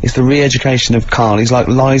the re-education of Carl. He's like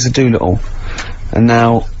Liza Doolittle. And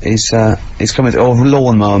now he's coming to, or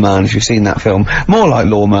Lawnmower Man, if you've seen that film. More like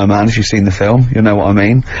Lawnmower Man, if you've seen the film. You'll know what I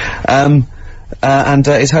mean. And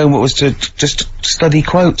his homework was to just study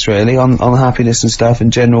quotes, really, on happiness and stuff,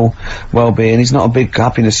 and general well-being. He's not a big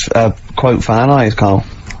happiness, quote fan, are you, Carl?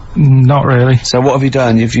 Not really. So what have you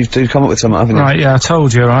done? You've come up with something, haven't you? Right, yeah, I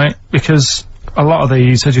told you, right? Because a lot of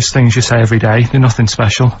these are just things you say every day. They're nothing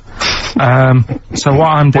special. So what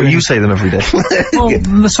I'm doing... Well, you say them every day. Well,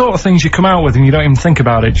 the sort of things you come out with and you don't even think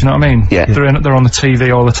about it, do you know what I mean? Yeah. They're on the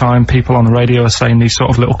TV all the time. People on the radio are saying these sort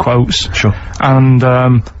of little quotes. Sure. And,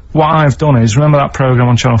 what I've done is, remember that programme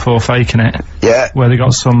on Channel 4, Faking It? Yeah. Where they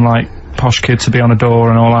got some, like, posh kid to be on a door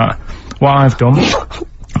and all that. What I've done,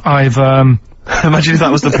 I've, Imagine if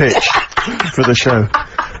that was the pitch for the show.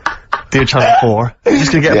 Dear Channel 4. You're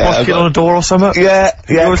just gonna get a posh kid on a door or something? Yeah,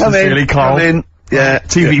 Yours come in, sincerely, Carl. come in. Yeah.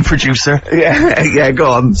 TV producer. Yeah, yeah,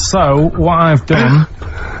 go on. So, what I've done,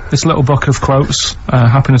 this little book of quotes,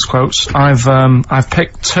 happiness quotes, I've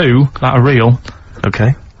picked 2 that are real.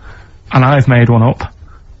 Okay. And I've made one up.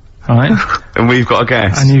 Right? And we've got a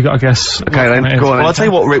guess. And you've got to guess. Okay, then, go on. Well, I'll tell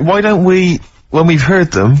you what, Rick, why don't we, when we've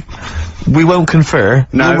heard them, we won't confer.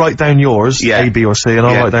 No. You'll write down yours, A, B, or C, and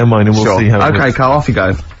I'll write down mine, and we'll see how it Okay, works. Carl, off you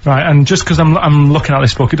go. Right, and just because I'm looking at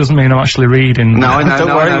this book, it doesn't mean I'm actually reading. No, I know,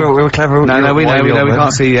 Don't worry, we're clever. No, we know, we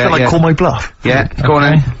can't see yet. Like, call my bluff. Yeah, go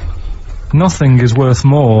on Okay. Nothing is worth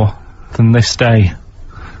more than this day.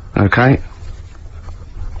 then. Okay.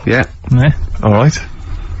 Yeah. Yeah? Alright.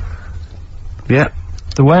 Yeah.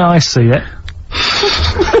 The way I see it,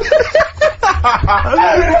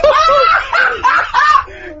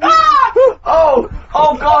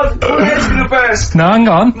 Oh God, my head's gonna burst. no, hang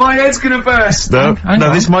on. My head's gonna burst. No, Hang no,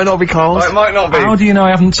 on. this might not be Carl's. It might not be. How do you know I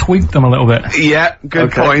haven't tweaked them a little bit? Yeah, good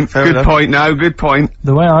Okay, point. fair Good enough. point. No, good point.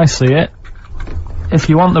 The way I see it, if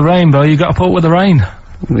you want the rainbow, you got to put up with the rain.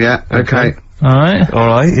 Yeah. Okay. Alright?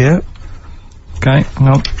 Alright, yeah. Okay,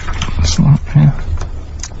 well, it's not, yeah.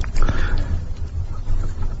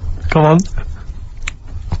 Come on.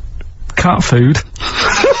 Cat food,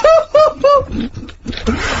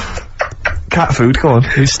 Cat food, come on.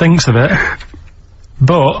 it stinks of it,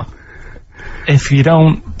 but if you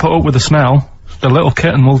don't put up with the smell, the little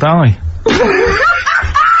kitten will die.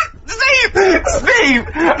 Steve,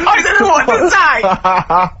 I don't know what to say.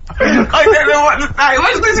 I don't know what to say.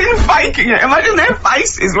 Imagine this him faking it. Imagine their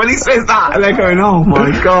faces when he says that, and they're going, "Oh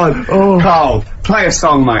my god." Oh, Carl, play a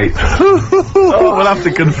song, mate. Oh, we'll have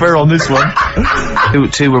to confer on this one.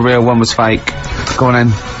 Two were real, one was fake. Go on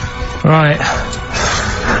in. Right.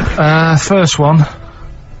 First one.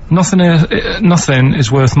 Nothing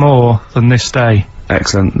is worth more than this day.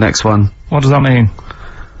 Excellent. Next one. What does that mean?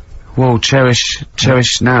 Well, cherish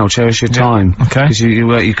now, cherish your time. Okay. Because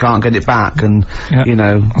you can't get it back, and, you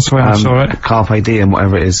know... That's the way I saw it. Carpe diem,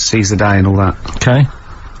 whatever it is, seize the day and all that. Okay.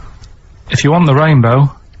 If you want the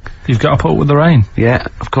rainbow, you've got to put up with the rain. Yeah,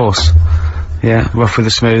 of course. Yeah, rough with the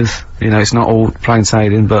smooth. You know, it's not all plain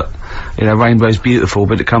sailing, but, you know, rainbow's beautiful,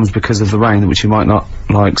 but it comes because of the rain, which you might not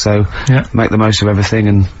like, so... Yeah. Make the most of everything,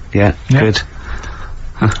 and, good.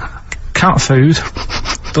 Cat food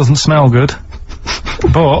doesn't smell good,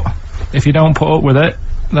 but... if you don't put up with it,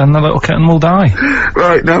 then the little kitten will die.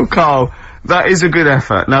 Right, no, Carl, that is a good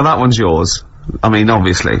effort. Now, that one's yours. I mean,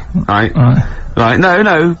 obviously, right? Right,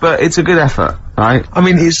 no, but it's a good effort, right? I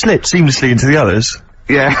mean, it slipped seamlessly into the others.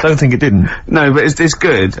 Yeah. I don't think it didn't. No, but it's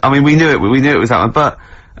good. I mean, we knew it was that one, but,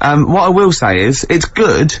 what I will say is, it's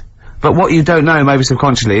good, but what you don't know, maybe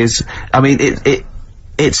subconsciously, is, I mean,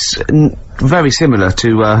 it's very similar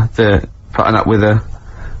to, the putting up with the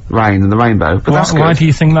rain and the rainbow, but that's good. Why do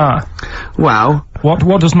you think that? Well...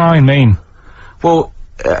 What does mine mean? Well,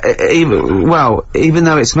 even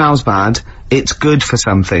though it smells bad, it's good for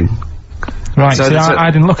something. Right, so see,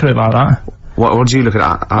 I didn't look at it like that. What did you look at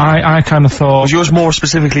that? I kind of thought... Was yours more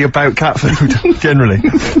specifically about cat food, generally?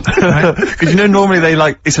 Because you know, normally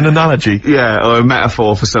it's an analogy. Yeah, or a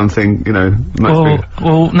metaphor for something, you know, much bigger.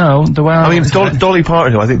 Well, no, the way I mean, Dolly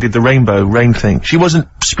Parton, who I think did the rainbow rain thing, she wasn't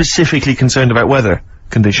specifically concerned about weather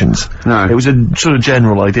conditions. No. It was a sort of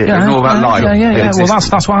general idea. It was more about life. Yeah, well,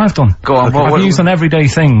 that's what I've done. Go on, I've used an everyday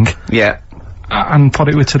thing. Yeah. And put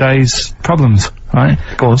it with today's problems, right?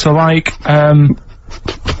 Go on. So, like,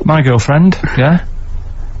 my girlfriend,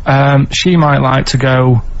 she might like to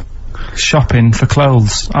go shopping for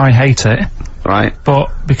clothes. I hate it. Right.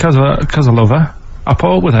 But because I love her, I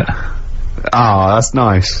put up with it. Ah, that's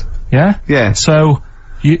nice. Yeah? Yeah. So,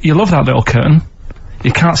 you love that little kitten.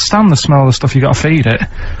 You can't stand the smell of the stuff you gotta feed it.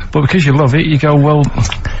 But because you love it, you go, well,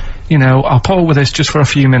 you know, I'll pull with this just for a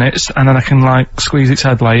few minutes, and then I can, like, squeeze its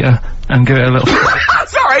head later, and give it a little...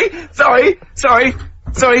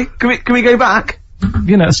 Sorry, can we go back?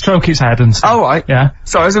 You know, stroke its head and stuff. Oh, right. Yeah.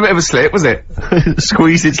 Sorry, it was a bit of a slip, was it?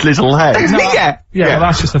 Squeeze its little head. Yeah. Well,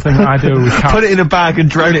 that's just the thing that I do with cats. Put it in a bag and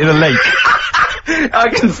drown it in a lake. I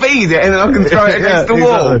can feed it and then I can throw it against the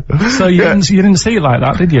wall. Exactly. So you didn't see it like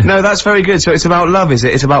that, did you? No, that's very good. So it's about love, is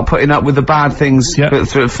it? It's about putting up with the bad things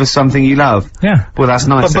for something you love. Yeah. Well, that's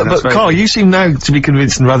nice. But Carl, you seem now to be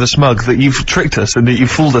convinced and rather smug that you've tricked us and that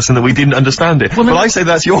you've fooled us and that we didn't understand it. Well, I say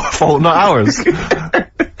that's your fault, not ours.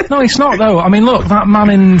 No, it's not, though. I mean, look, that man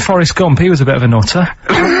in Forrest Gump, he was a bit of a nutter.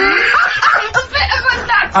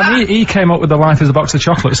 And he came up with the life is a box of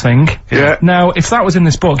chocolates thing. Yeah. Now, if that was in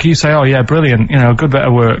this book, you say, oh yeah, brilliant, you know, good bit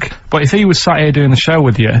of work. But if he was sat here doing the show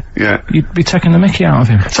with you, you'd be taking the mickey out of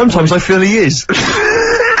him. Sometimes I feel he is.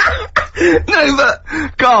 No, but,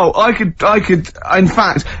 Carl, I could, in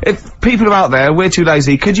fact, if people are out there, we're too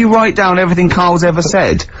lazy, could you write down everything Carl's ever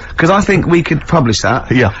said? Because I think we could publish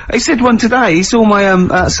that. Yeah. He said one today, he saw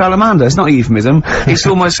my, salamander, it's not a euphemism, he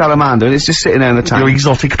saw my salamander and it's just sitting there in the tank. Your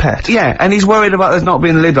exotic pet. Yeah, and he's worried about there's not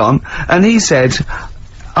being a lid on, and he said,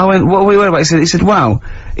 I went, what are we worried about? He said, wow.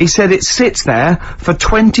 He said it sits there for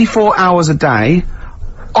 24 hours a day,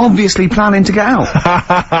 obviously planning to get out.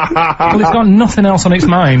 Well, it's got nothing else on its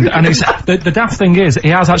mind, and it's the daft thing is, he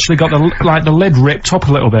has actually got the lid ripped up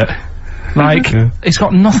a little bit. Like, it's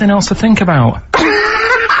got nothing else to think about.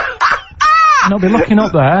 And it'll be looking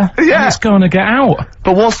up there, and it's going to get out.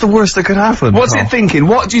 But what's the worst that could happen? What's it thinking?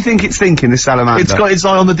 What do you think it's thinking, this salamander? It's got its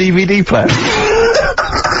eye on the DVD player.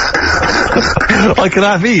 I could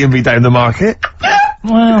have Ian be down the market.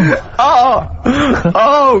 Well...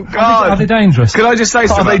 Oh, God. Are they dangerous? Can I just say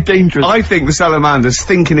something? Are they dangerous? I think the salamander's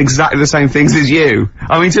thinking exactly the same things as you.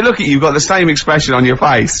 I mean, to look at you, you've got the same expression on your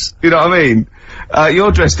face. You know what I mean?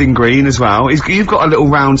 You're dressed in green as well. You've got a little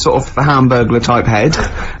round sort of Hamburglar type head,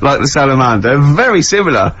 like the salamander. Very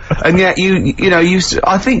similar. And yet you know,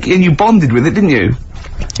 I think, and you bonded with it, didn't you?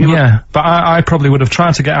 Yeah, but I probably would have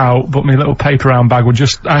tried to get out, but my little paper round bag would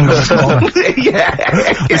just hang on the corner.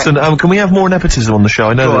 Yeah. Listen, can we have more nepotism on the show?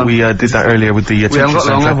 I know that we did that earlier with the We haven't got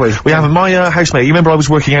long, have we? We haven't. My housemate, you remember I was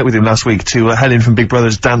working out with him last week to Helen from Big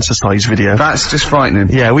Brother's Dancercise video? That's just frightening.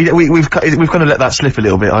 Yeah, we've kind of let that slip a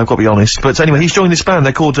little bit, I've got to be honest. But anyway, he's joined this band.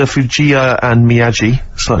 They're called Fujiya and Miyagi.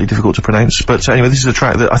 Slightly difficult to pronounce. But anyway, this is a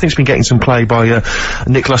track that I think's been getting some play by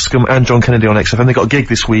Nick Luscombe and John Kennedy on XFM. They got a gig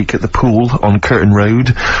this week at the Pool on Curtin Road.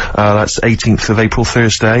 That's 18th of April,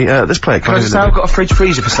 Thursday. Let's play it. I've got a fridge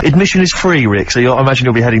freezer for Admission is free, Rick, so I imagine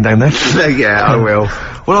you'll be heading down there. Yeah, I will.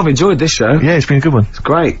 Well, I've enjoyed this show. Yeah, it's been a good one. It's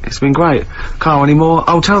great. It's been great. Carl, any more?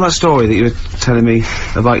 Oh, tell that story that you were telling me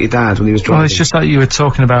about your dad when he was driving. Well, it's just that you were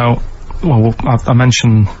talking about, well, I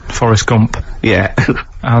mentioned Forrest Gump. Yeah.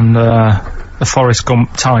 And, the Forrest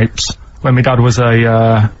Gump types. When my dad was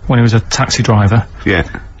when he was a taxi driver. Yeah.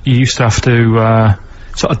 You used to have to,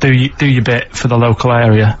 sort of do your bit for the local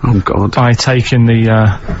area. Oh, God. By taking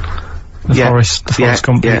the Forrest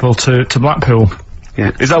Gump people to Blackpool.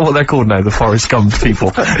 Yeah. Is that what they're called now, the Forrest Gump people?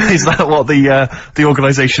 Is that what the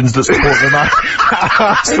organisations that support them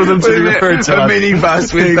ask for them to be referred to? A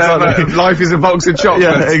minibus with Life is a Box of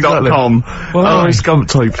Chocolates. Yeah, exactly. .com. Well, Forrest Gump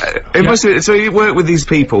type. It must be, so you work with these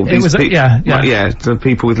people? The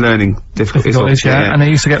people with learning difficulties. Yeah, and they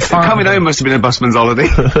used to get 5. Coming home must have been a busman's holiday.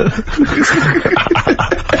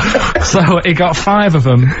 So he got 5 of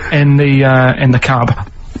them in the cab.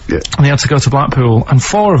 Yeah. And they had to go to Blackpool, and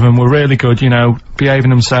 4 of them were really good, you know, behaving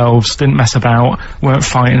themselves, didn't mess about, weren't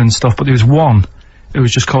fighting and stuff, but there was one who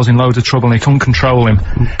was just causing loads of trouble and they couldn't control him.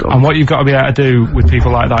 Oh, and what you've got to be able to do with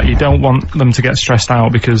people like that, you don't want them to get stressed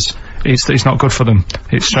out because it's not good for them.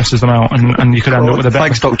 It stresses them out, and you could end up with a bit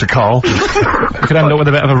Thanks, Dr. Carl. you could end up with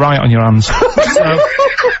a bit of a riot on your hands.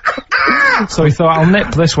 So he thought, I'll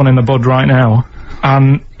nip this one in the bud right now.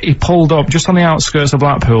 And he pulled up just on the outskirts of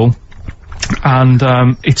Blackpool, and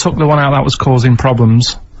he took the one out that was causing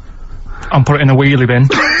problems and put it in a wheelie bin.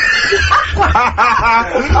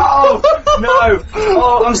 Oh, no.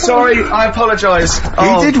 Oh, I'm sorry. I apologise.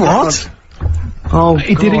 He did what? Oh,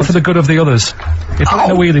 he did it for the good of the others. He put it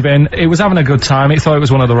in a wheelie bin. He was having a good time. He thought it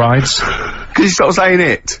was one of the rides. Can you stop saying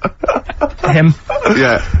it? Him.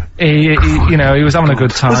 Yeah. He was having a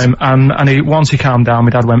good time, and once he calmed down,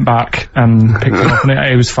 my dad went back and picked him up, and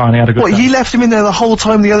he was fine. He had a good time. What, you left him in there the whole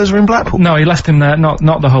time the others were in Blackpool? No, he left him there, not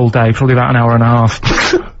the whole day, probably about an hour and a half.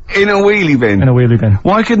 In a wheelie bin? In a wheelie bin.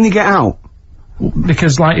 Why couldn't he get out?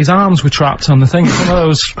 Because, like, his arms were trapped on the thing. One of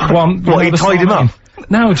those, What, he tied him up?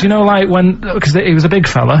 No, do you know, like, because he was a big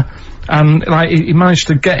fella, and, like, he managed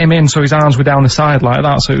to get him in so his arms were down the side like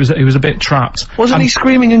that, so he was a bit trapped. Wasn't he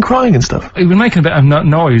screaming and crying and stuff? He was making a bit of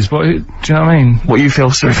noise, but, do you know what I mean? What, you feel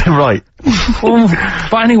served him right? Well,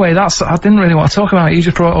 but anyway, I didn't really want to talk about it. You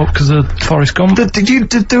just brought it up because of Forrest Gump. Did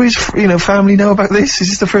his, family know about this? Is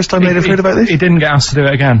this the first time they'd have heard about this? He didn't get asked to do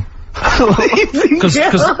it again. Because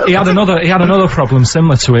he had another problem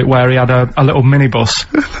similar to it where he had a little minibus,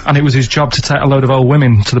 and it was his job to take a load of old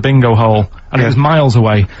women to the bingo hall, and it was miles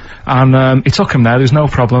away, and he took him there. There's no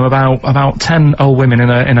problem. About 10 old women in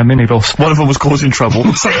a minibus. One of them was causing trouble,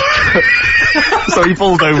 so he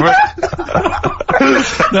pulled over it.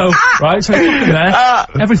 No, right, so he took him there,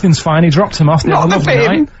 everything's fine, he dropped him off, they had a lovely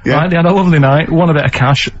night, right, they had a lovely night, won a bit of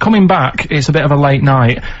cash. Coming back, it's a bit of a late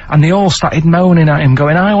night, and they all started moaning at him,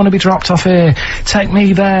 going, I want to be dropped off here, take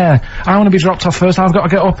me there, I want to be dropped off first, I've got to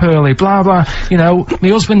get up early, blah blah, my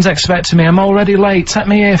husband's expecting me, I'm already late, take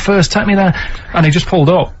me here first, take me there. And he just pulled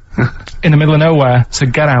up, in the middle of nowhere,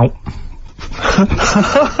 said, get out.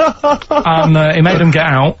 And he made them get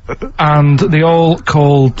out, and they all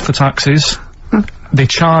called for taxis. They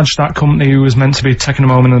charged that company who was meant to be taking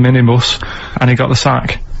him home in the minibus, and he got the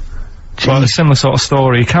sack. But a similar sort of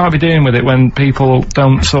story. You can't be dealing with it when people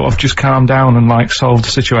don't sort of just calm down and, like, solve the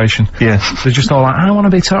situation. Yeah. They're just all like, I want to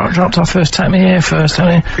be dropped off first, take me here first,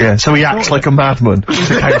 take me. Yeah, so he acts like a madman.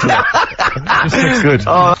 Good.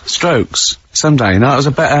 Strokes. Someday. No, that was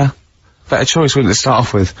a better choice, wouldn't it, to start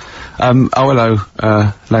off with? Hello,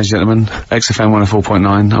 ladies and gentlemen. XFM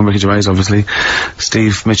 104.9. I'm Ricky Gervais, obviously.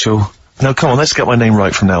 Steve Mitchell. No, come on, let's get my name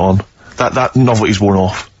right from now on. That novelty's worn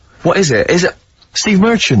off. What is it? Is it Steve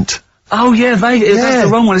Merchant? Oh, yeah, that's the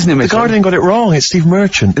wrong one, isn't it, Mitchell? The Guardian got it wrong, it's Steve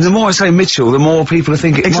Merchant. And the more I say Mitchell, the more people are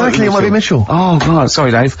thinking it might be Mitchell. Oh, God,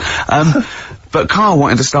 sorry, Dave. But Carl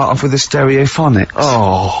wanted to start off with the Stereophonics.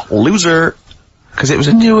 Oh, loser. Because it was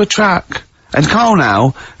a newer track. And Carl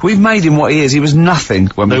now, we've made him what he is. He was nothing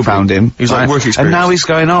when we found him. He's like work experience. And now he's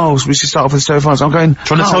going, we should start off with Stereophonics. I'm going,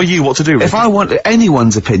 trying to tell you what to do, Rick. If I want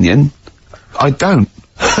anyone's opinion, I don't.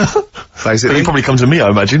 Basically. He'd probably come to me, I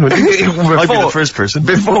imagine, wouldn't he? I'd be the first person.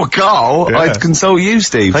 Before Carl, Yeah. I'd consult you,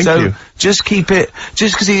 Steve. Thank you. Just keep it,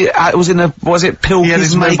 just because he was in a, was it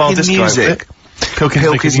Pilkington making music?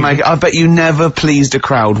 Pilkington's making, I bet you never pleased a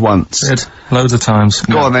crowd once. Did. Loads of times.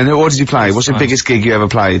 Go on then, what did you play? What's the biggest gig you ever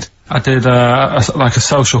played? I did, like a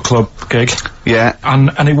social club gig. Yeah.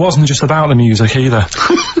 And it wasn't just about the music either.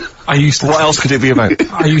 I used to. What else could it be about?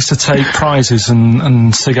 I used to take prizes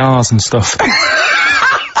and cigars and stuff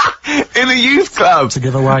In a youth club. to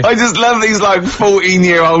give away. I just love these like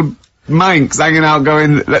 14-year-old manx hanging out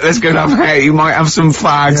going, let's go down here, you might have some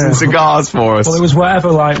fags and cigars for us. Well, it was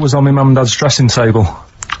whatever like was on my mum and dad's dressing table.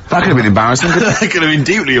 That could have been embarrassing, couldn't it? That could have been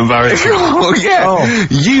deeply embarrassing. Oh, yeah.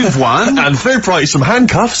 You've won. And third prize, some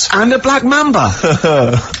handcuffs. And a black mamba.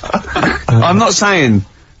 I'm not saying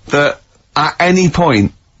that at any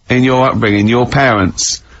point in your upbringing, your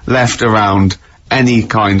parents left around any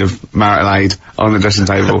kind of marital aid on the dressing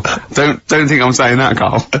table. Don't think I'm saying that,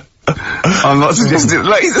 Carl. I'm not suggesting.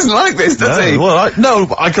 Like, he doesn't like this, does he? Well,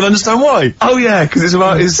 I can understand why. Oh yeah, because it's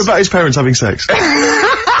about It's about his parents having sex.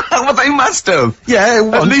 Well, they must have. Yeah,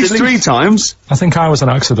 At least 3 times. I think I was an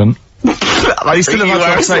accident. They still have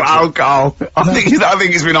had sex. Carl. I think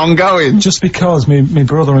it's been ongoing. Just because me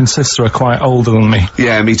brother and sister are quite older than me.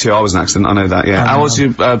 Yeah, me too. I was an accident. I know that. Yeah. How old's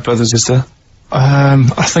your brother and sister? I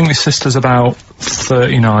think my sister's about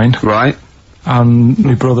 39. Right. And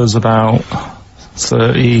my brother's about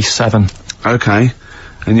 37. Okay.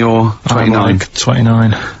 And you're 29. I'm like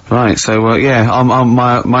 29. Right. So yeah,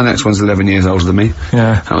 my next one's 11 years older than me.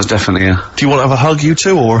 Yeah. That was definitely a. Do you want to have a hug, you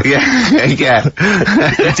two, or? Yeah. Yeah.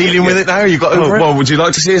 You're dealing with it now? You got over it? Well, would you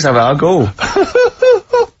like to see us have a hug?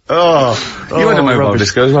 You had a mobile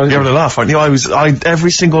disco as well. You're having a laugh, aren't you?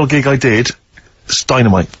 Every single gig I did, it's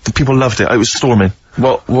dynamite. The people loved it. It was storming.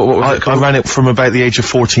 What was it called? I ran it from about the age of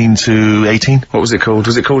 14 to 18. What was it called?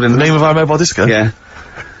 Was it called in The name of our mobile disco? Yeah.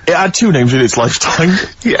 It had 2 names in its lifetime.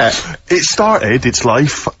 Yeah. It started its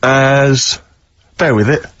life as, bear with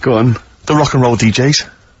it, Go on. the rock and roll DJs.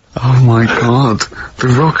 Oh my god. The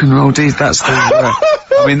rock and roll D's, that's the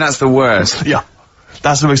worst. I mean, that's the worst. Yeah.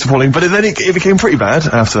 That's the most appalling. But then it became pretty bad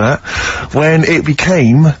after that, when it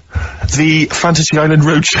became the Fantasy Island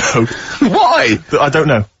Roadshow. Why? I don't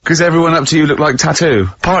know. Because everyone up to you looked like Tattoo.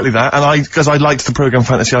 Partly that, and because I liked the programme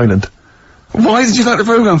Fantasy Island. Why did you like the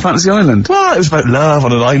programme Fantasy Island? Well, it was about love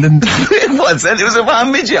on an island. It wasn't. It was about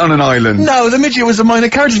a midget on an island. No, the midget was a minor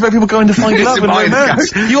character about people going to find It's love a and minor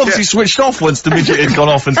romance. character. You obviously switched off once the midget had gone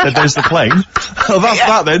off and said, there's the plane. Oh, that's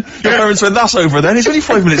that then. Your parents went, that's over then. It's only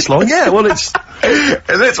 5 minutes long. Yeah, well, it's...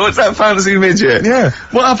 Let's watch that fantasy midget. Yeah.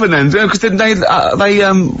 What happened then? Because didn't they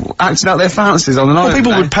acted out their fantasies on an Well, island?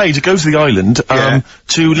 people would pay to go to the island,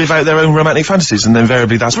 to live out their own romantic fantasies, and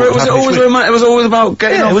invariably that's what Was it happened always each week. romantic? It was always about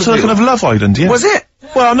getting Yeah, off it was with a kind you? of love island, yeah. Was it?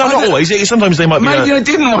 Well, no, not always. Sometimes they might be... Maybe I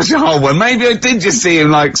didn't watch the whole one. Maybe I did just see him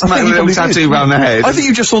like smack a you little probably did. tattoo around the head. I think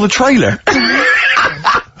you just saw the trailer.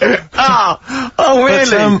 Oh really?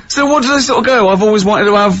 But, so what did I sort of go? I've always wanted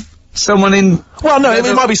to have someone in. Well, no,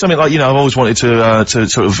 it might be something like, I've always wanted to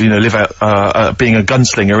sort of, live out, being a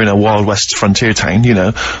gunslinger in a Wild West frontier town,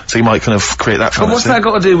 so you might kind of create that But fantasy. what's that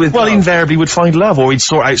got to do with? Well, love? invariably would find love, or he'd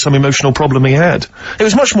sort out some emotional problem he had. It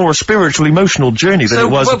was much more a spiritual, emotional journey than So,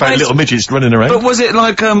 it was but about little midgets running around. But was it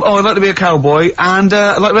like, I'd like to be a cowboy and,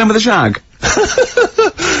 like Remember the Shag?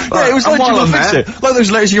 Yeah, it was like and while Jim will I'm fix there- it. Like those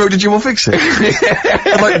letters you wrote to Jim will fix it.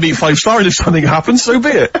 I'd like to be 5-star, and if something happens, so be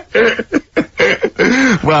it.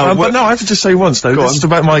 Well, But no, I have to just say once though,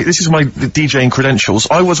 this is my DJing credentials.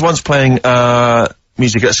 I was once playing,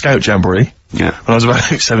 music at a Scout Jamboree. Yeah. When I was about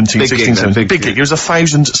 17, Big 16, gig then, 17. big Big gig. gig. There was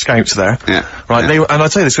 1,000 scouts there. Yeah. Right, Yeah. and I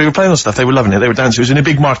tell you this, we were playing on stuff, they were loving it, they were dancing, it was in a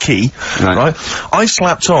big marquee. Right. I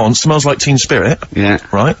slapped on Smells Like Teen Spirit. Yeah.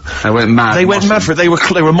 Right? They went mad. They went mad for it. They were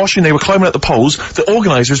moshing. They were climbing up the poles. The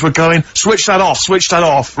organisers were going, switch that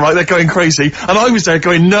off. Right? They're going crazy. And I was there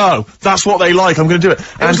going, no, that's what they like. I'm going to do it.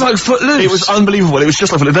 It was like Footloose. It was unbelievable. It was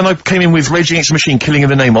just like Footloose. Then I came in with Raging Against the Machine, Killing in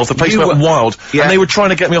the Name of. The place You went were- wild. Yeah. And they were trying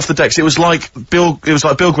to get me off the decks. It was like Bill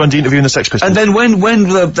Grundy interviewing the Sex Pistols. And then when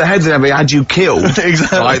the head of everybody had you killed,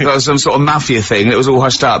 Exactly. like there was some sort of mafia thing, it was all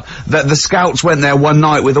hushed up, that the scouts went there one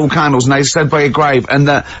night with all candles and they stood by a grave, and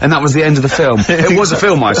that was the end of the film. It was a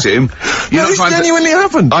film, I assume. No, this genuinely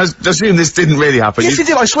happened. I assume this didn't really happen. Yes, it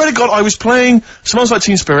did. I swear to God, I was playing Smells Like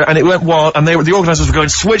Teen Spirit, and it went wild, and the organisers were going,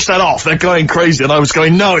 switch that off, they're going crazy, and I was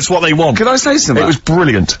going, no, it's what they want. Could I say something? It was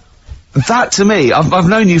brilliant. That to me, I've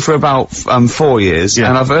known you for about 4 years, Yeah.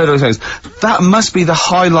 and I've heard all those things. That must be the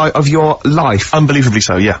highlight of your life. Unbelievably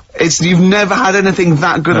so, yeah. You've never had anything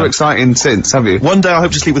that good or exciting since, have you? One day I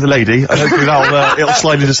hope to sleep with a lady, and hopefully it'll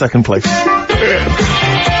slide into second place.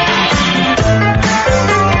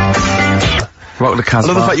 Rock the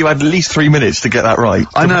Casbah. I love the fact you had at least 3 minutes to get that right.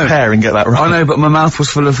 I know. Prepare and get that right. I know, but my mouth was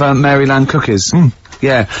full of Maryland cookies.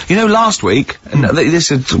 Yeah. You know, last week, this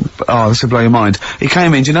will blow your mind. He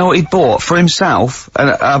came in, do you know what he'd bought? For himself,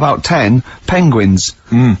 about 10 penguins.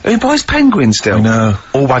 Who buys penguins still? No.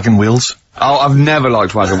 Or wagon wheels. Oh, I've never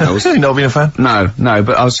liked wagon wheels. You've not been a fan? No,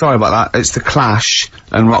 but I was sorry about that. It's The Clash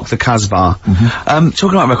and Rock the Casbah. Talking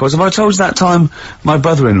about records, have I told you that time my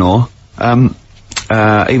brother-in-law,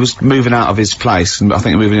 he was moving out of his place, and I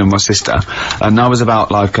think moving in with my sister, and I was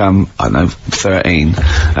about like, I don't know, 13,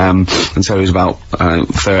 and so he was about,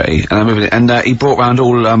 30, and I moved in, and he brought round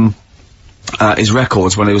all, his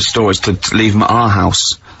records when he was storage to leave them at our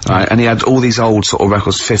house. Right, and he had all these old sort of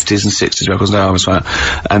records, 50s and 60s records,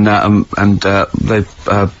 and they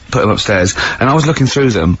put them upstairs, and I was looking through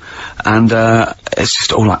them, and it's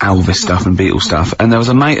just all like Elvis stuff and Beatles stuff, and there was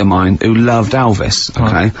a mate of mine who loved Elvis,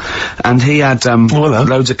 okay, and he had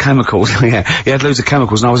loads of chemicals, he had loads of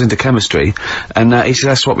chemicals, and I was into chemistry, and he said,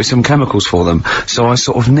 let's swap me some chemicals for them, so I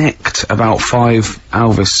sort of nicked about 5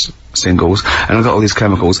 Elvis singles, and I got all these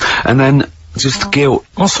chemicals, and then just guilt.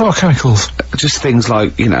 What sort of chemicals? Just things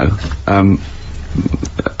like, you know,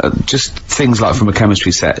 just things like from a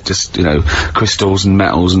chemistry set, just, you know, crystals and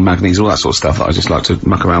metals and manganese, all that sort of stuff that I just like to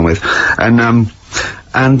muck around with. And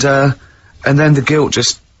then the guilt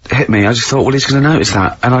just hit me. I just thought, well, he's gonna notice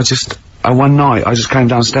that. And one night, I just came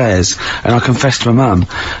downstairs and I confessed to my mum,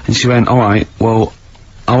 and she went, alright, well,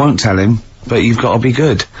 I won't tell him, but you've got to be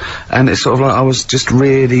good. And it's sort of like I was just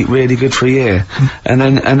really, really good for a year. And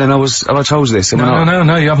then have I told you this?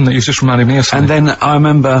 No, you haven't. You've just reminded me of something. And then I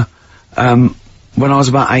remember, when I was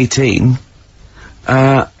about 18,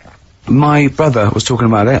 my brother was talking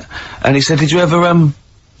about it, and he said, did you ever,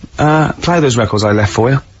 play those records I left for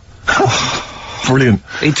you? Brilliant.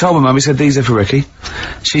 He told my mum, he said, these are for Ricky.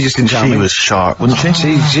 She just didn't tell me. She was sharp, wasn't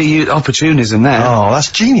she? She used opportunism there. Oh,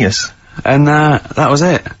 that's genius. And, that was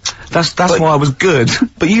it. That's why I was good.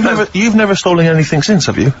 But you've never stolen anything since,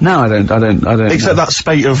 have you? No, I don't. Except that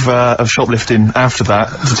spate of shoplifting after that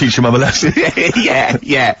to teach your mum a lesson.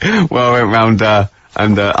 yeah. Well, I went round,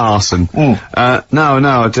 and arson. No,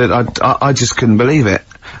 I did. I just couldn't believe it.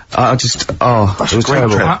 It was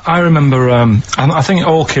terrible. I remember, I think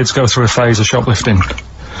all kids go through a phase of shoplifting.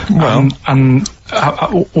 Well, and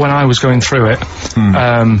when I was going through it,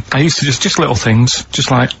 I used to just little things, just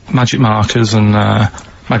like magic markers and,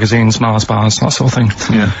 magazines, Mars bars, that sort of thing.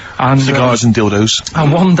 Yeah. And cigars and dildos.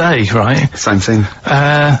 And one day, right? Same thing.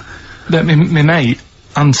 My mate,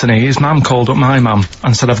 Anthony, his mum called up my mum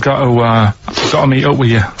and said, I've got to meet up with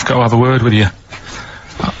you. I've got to have a word with you.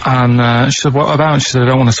 And, she said, what about? She said, I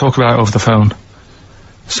don't want to talk about it over the phone.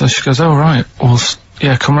 So she goes, oh, right. Well,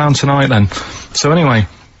 yeah, come round tonight then. So anyway,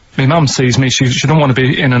 my mum sees me, she don't want to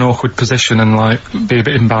be in an awkward position and, like, be a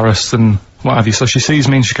bit embarrassed and what have you. So she sees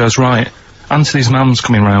me and she goes, right, Anthony's mum's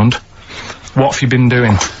coming round. What have you been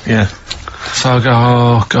doing? Yeah. So I go,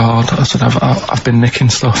 oh, God. I said, I've been nicking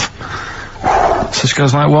stuff. So she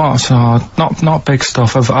goes, like, what? So, not big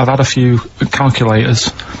stuff. I've had a few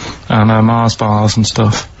calculators and, Mars bars and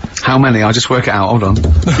stuff. How many? I'll just work it out. Hold on.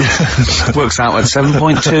 Works out at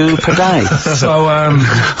 7.2 per day. So,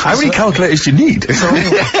 how many calculators do you need?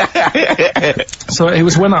 So it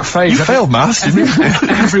was when that phase. You failed maths, didn't you?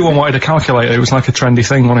 Everyone wanted a calculator. It was like a trendy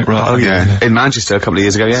thing, wasn't it? Right. Oh, yeah. In Manchester a couple of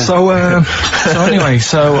years ago, yeah. So anyway,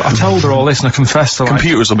 so I told her all this and I confessed to, like,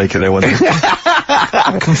 computers will make it there one day.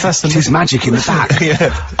 I confessed to There's magic in the back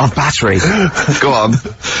of battery. Go on.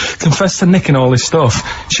 Confessed to nicking all this stuff.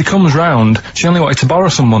 She comes round, she only wanted to borrow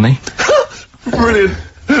some money. Brilliant.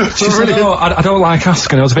 She said, oh, I don't like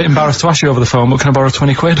asking. I was a bit embarrassed to ask you over the phone, but can I borrow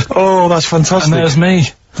 20 quid? Oh, that's fantastic. And there's me.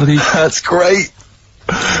 That's great.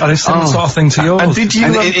 And it's similar sort of thing to yours. And did you...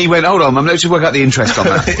 And he went, hold on, let's just work out the interest on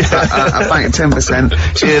that. I bank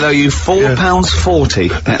 10%. She'll owe you £4.40.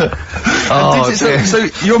 Oh, dear. So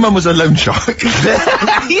your mum was a loan shark.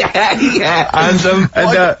 yeah. And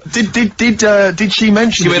did she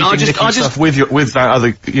mention stuff with that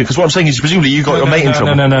other? Because what I'm saying is, presumably you got your mate in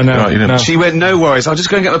trouble. No. She went, no worries. I'll just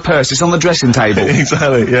go and get my purse. It's on the dressing table.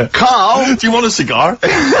 Exactly. Yeah. Carl, do you want a cigar?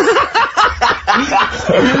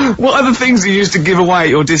 What other things you used to give away at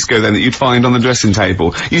your disco then that you'd find on the dressing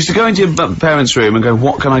table? You used to go into your parents' room and go,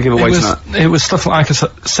 what can I give away tonight? It was stuff like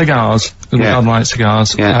cigars. Yeah. I'd like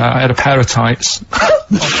cigars. Yeah. I had a pair of tights.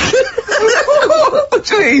 What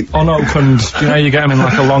do you mean? Unopened. You know, you get them in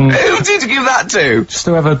like a long... Who did you give that to? Just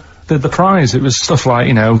whoever did the prize. It was stuff like,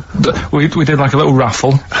 you know, we did like a little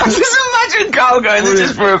raffle. Just imagine Carl going there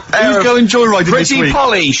just for a pair of going joyriding this week. Pretty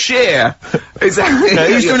Polly, sheer. Exactly. Yeah,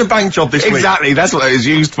 he's doing a bank job this week. Exactly, that's what it was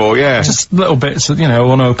used for, yeah. Just little bits of, you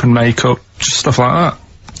know, unopened makeup, just stuff like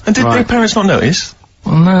that. And did their parents not notice?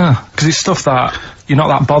 Well, no, because it's stuff that you're not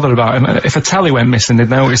that bothered about. And if a telly went missing, they'd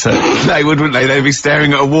notice it. They would, wouldn't they? They'd be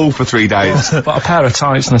staring at a wall for 3 days. But a pair of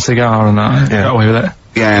tights and a cigar and that, got away with it.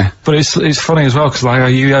 Yeah. But it's funny as well, because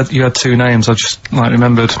like, you had 2 names, I just, like,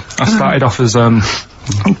 remembered. I started off as,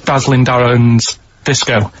 Dazzling Darren's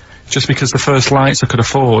Disco, just because the first lights I could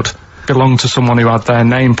afford belonged to someone who had their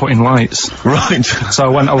name put in lights. Right. So I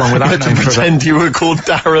went along with that name to pretend you were called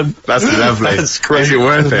Darren. That's lovely. That's great. Is it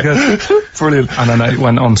worth it? Brilliant. And then it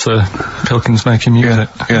went on to Pilkins making music.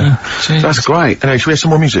 Yeah. That's great. Anyway, should we have some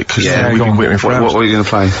more music? Cause, Yeah, we've been waiting for What are you going to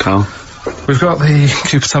play, Carl? We've got the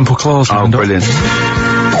Cooper Temple Claws lined up. Brilliant.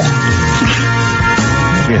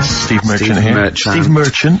 Yes, Steve Merchant here. Merchant. Steve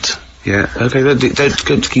Merchant. Yeah. Okay,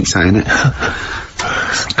 don't keep saying it.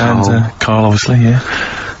 And Carl, obviously,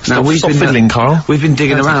 Now Stop fiddling, Carl. We've been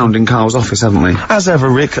digging around in Carl's office, haven't we? As ever,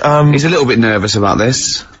 Rick. He's a little bit nervous about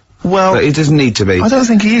this. Well, but he doesn't need to be. I don't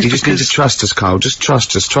think he is. You just need to trust us, Carl. Just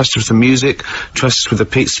trust us. Trust us with the music. Trust us with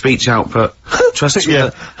the speech output. Trust us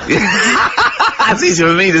with That's easy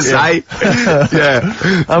for me to say.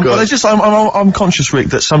 But I'm conscious, Rick,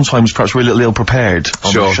 that sometimes perhaps we're a little ill-prepared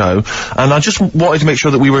on the show, and I just wanted to make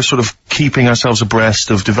sure that we were sort of keeping ourselves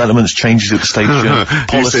abreast of developments, changes at the station,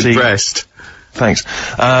 policy. You said breast. Thanks.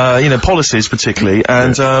 Policies particularly,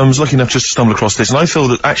 and I was lucky enough just to stumble across this, and I feel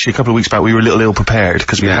that actually a couple of weeks back we were a little ill-prepared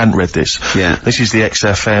because we hadn't read this. Yeah. This is the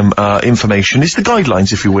XFM information. It's the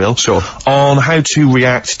guidelines, if you will. Sure. On how to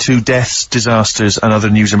react to deaths, disasters, and other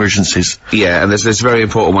news emergencies. Yeah, and there's very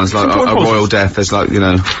important ones, like a royal death, there's like,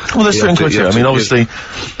 Well, there's certain criteria. I mean, obviously,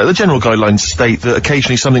 the general guidelines state that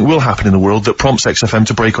occasionally something will happen in the world that prompts XFM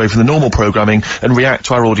to break away from the normal programming and react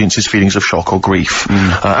to our audience's feelings of shock or grief.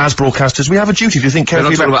 As broadcasters, we have a duty to think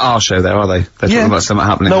carefully They're not talking about our show there, are they? They're talking about something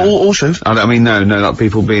happening No, there. all shows. I mean, no, like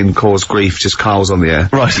people being caused grief, just Carl's on the air.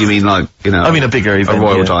 Right. You mean like, I mean a bigger event. A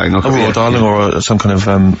royal dying. A royal dying or some kind of,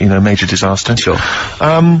 major disaster. Sure.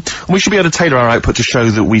 We should be able to tailor our output to show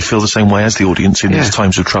that we feel the same way as the audience in these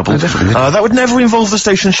times of trouble. No, definitely. That would never involve the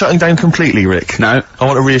station shutting down completely, Rick. No. I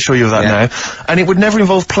want to reassure you of that now. And it would never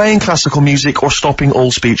involve playing classical music or stopping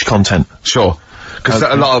all speech content. Sure. Because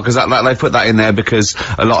they put that in there because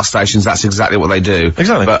a lot of stations, that's exactly what they do.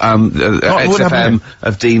 Exactly. But, XFM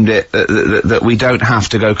have deemed it, that we don't have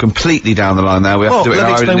to go completely down the line there. We have to do it in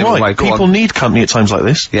our own little way. People need company at times like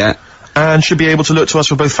this. Yeah. And should be able to look to us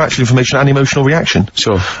for both factual information and emotional reaction.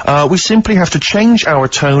 Sure. We simply have to change our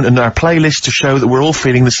tone and our playlist to show that we're all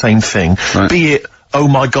feeling the same thing. Right. Be it, oh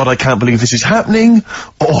my god, I can't believe this is happening,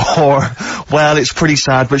 or, well, it's pretty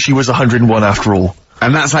sad, but she was 101 after all.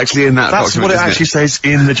 And that's actually in that document, That's what it actually says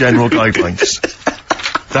in the general guidelines.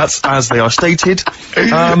 That's as they are stated.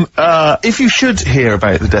 If you should hear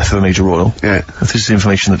about the death of a major royal, this is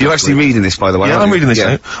information that... You're actually reading this, by the way, Yeah, I'm reading this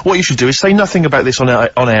out. What you should do is say nothing about this on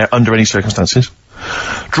air under any circumstances.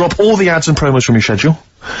 Drop all the ads and promos from your schedule.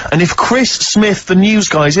 And if Chris Smith, the news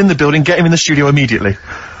guy, is in the building, get him in the studio immediately.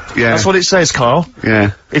 Yeah. That's what it says, Carl.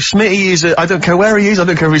 Yeah. If Smitty is, I don't care where he is, I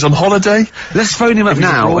don't care if he's on holiday. Let's phone him up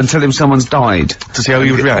now and tell him someone's died. To see how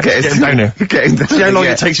he would react. Get him down here. See how long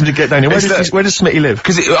it takes him to get down here. Where does Smitty live?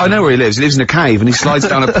 Because I know where he lives. He lives in a cave and he slides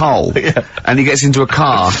down a pole. And he gets into a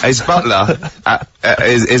car. His butler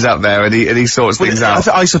is up there and he sorts things out.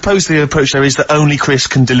 I suppose the approach there is that only Chris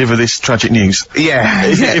can deliver this tragic news. Yeah.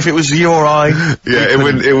 If it was you or I. Yeah,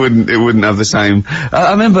 it wouldn't have the same.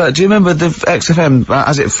 Do you remember the XFM,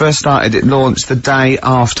 as it first started, it launched the day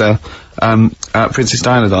after, Princess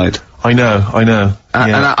Diana died? I know. And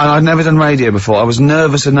I'd never done radio before. I was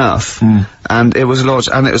nervous enough. And it was launched,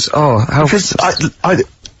 and it was,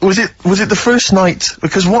 Was it the first night?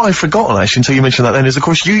 Because what I've forgotten, actually, until you mentioned that then, is of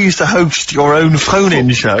course you used to host your own phone-in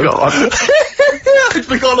show. God. I'd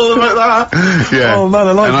forgotten all about that. Yeah. Oh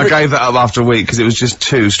man, I gave that up after a week because it was just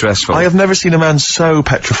too stressful. I have never seen a man so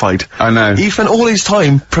petrified. I know. He spent all his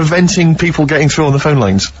time preventing people getting through on the phone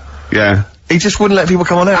lines. Yeah. He just wouldn't let people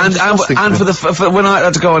come on air. And for when I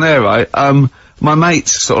had to go on air, right, my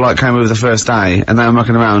mates sort of like came over the first day, and they were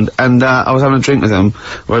mucking around, and I was having a drink with them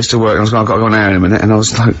where I was still working. I was going, I've got to go on air in a minute, and I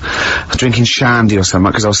was like, drinking shandy or something,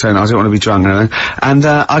 because I was saying I didn't want to be drunk and everything. And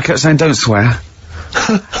I kept saying, don't swear.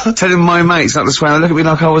 Telling my mates not to swear. They look at me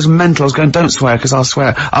like I was mental. I was going, don't swear, because I'll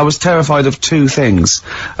swear. I was terrified of two things.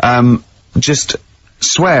 Just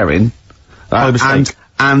swearing,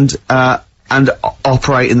 and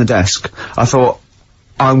operating the desk. I thought,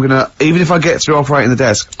 even if I get through operating the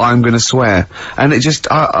desk, I'm gonna swear. And it just,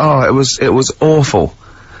 it was awful.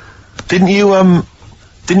 Didn't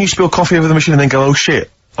you spill coffee over the machine and then go, oh shit?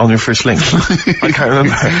 on your first link? I can't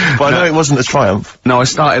remember. But I know it wasn't a triumph. No, I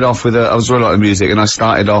started off with I was really like the music, and I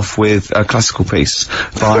started off with a classical piece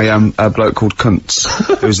by a bloke called Kuntz,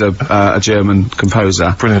 who's a German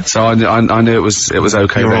composer. Brilliant. So I knew it was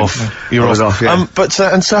okay. You're then. off. You're I was off. Yeah. But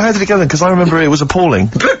and so how did it go then? Because I remember it was appalling.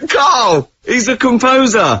 Carl, he's a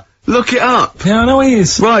composer. Look it up. Yeah, I know he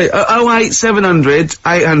is. Right, 08700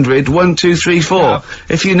 800 1234. Yeah.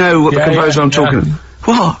 If you know what the composer I'm talking.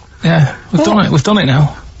 What? Yeah, we've done it. We've done it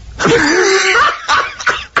now.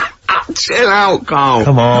 Chill out, Carl.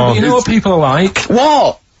 Come on. You know what people are like?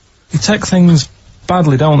 What? They take things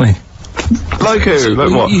badly, don't they? Like who?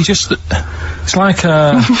 Like what? You just... It's like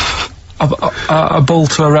a bull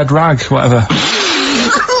to a red rag, whatever.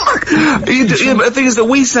 But the thing is that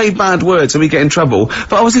we say bad words and we get in trouble.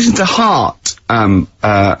 But I was listening to Heart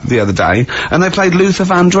the other day, and they played Luther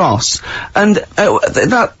Vandross, and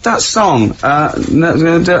that song,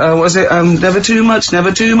 was it Never Too Much,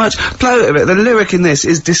 Never Too Much? Play it. The lyric in this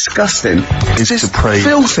is disgusting. It's just depraved.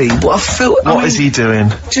 filthy. What a filth! What is he doing?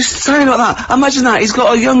 Just saying like that. Imagine that. He's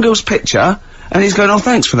got a young girl's picture, and he's going, "Oh,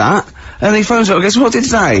 thanks for that." And he phones her and goes, "What did it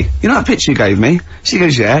say? You know that picture you gave me?" She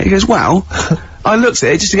goes, "Yeah." He goes, "Well, I looked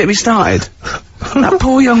at it just to get me started." That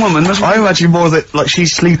poor young woman must... I imagine more that, like,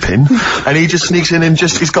 she's sleeping, and he just sneaks in and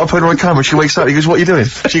he's got a Polaroid camera, she wakes up, he goes, "What are you doing?"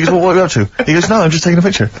 She goes, "Well, what are you up to?" He goes, "No, I'm just taking a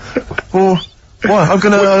picture." Well, what? I'm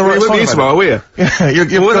gonna... We're with you tomorrow, will you? Yeah, you're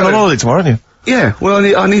going on holiday tomorrow, aren't you? Yeah, well,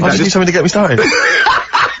 I need that. Just need something to get me started.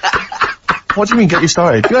 What do you mean, get you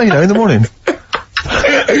started? Yeah, you know, in the morning.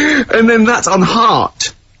 And then that's on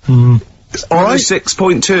Heart. Alright.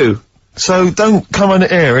 6.2. So don't come on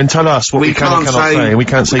the air and tell us what we can and cannot say. We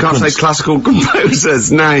can't say classical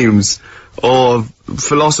composers' names or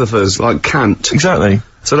philosophers like Kant. Exactly.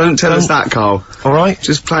 So don't tell us that, Carl. Alright?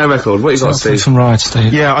 Just play a record. What you got, Steve? Some rides,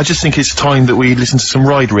 Steve. Yeah, I just think it's time that we listen to some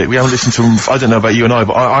Ride Rit. We haven't listened to them, I don't know about you and I,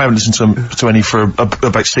 but I haven't listened to any for about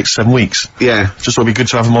 6-7 weeks. Yeah. Just thought it'd be good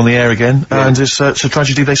to have them on the air again. Yeah. And it's a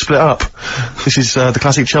tragedy they split up. This is the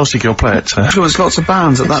classic Chelsea girl play it. Sure, there's lots of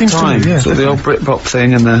bands at that time. Yeah, sort of the old Britpop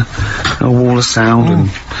thing and the Wall of Sound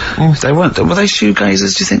and... They weren't... Were they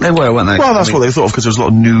shoegazers? Do you think they were, weren't they? Well, that's what they thought of, because there was a lot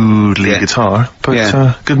of nude lead guitar.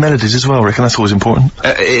 But good melodies as well, Rick, and that's always important.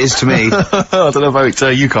 It is to me. I don't know about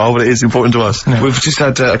you, Carl, but it is important to us. Yeah. We've just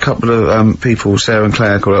had a couple of people, Sarah and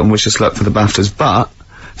Claire, call up and wish us luck for the BAFTAs, but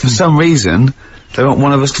for some reason they want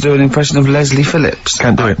one of us to do an impression of Leslie Phillips.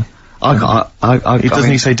 Can't do it. I can't.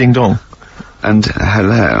 Doesn't he say ding dong? And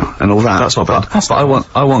hello and all that. That's not bad. But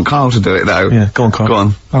I want Carl to do it though. Yeah, go on, Carl. Go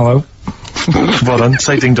on. Hello. Well done.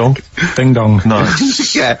 Say ding dong. Ding dong.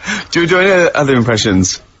 Nice. Yeah. Do we do any other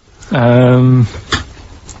impressions? No.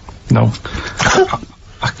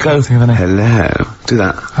 I can't think of any. Hello. Do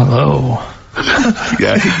that. Hello.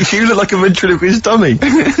 Yeah. You look like a ventriloquist dummy.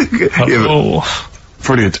 Hello.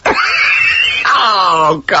 Brilliant.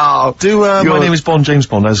 Oh, God. Do, my name is Bond, James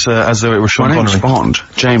Bond, as though it were Sean Connery. My name's Bond.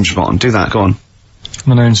 James Bond. Do that. Go on.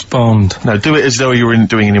 My name's Bond. No, do it as though you were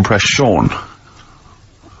doing an impression. Sean. So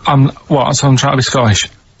I'm trying to be Scottish.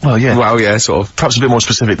 Well, yeah. Well, yeah, sort of. Perhaps a bit more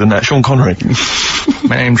specific than that. Sean Connery.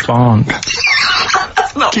 My name's Bond.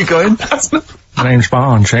 Keep going. My name's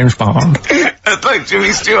Bond, James Bond. Like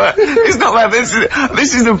Jimmy Stewart. It's not bad.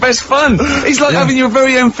 This is the best fun. It's like having your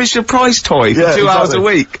very own Fisher-Price toy for 2 hours a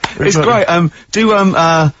week. It's great. Do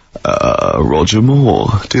Roger Moore.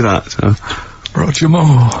 Do that. Roger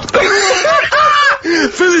Moore.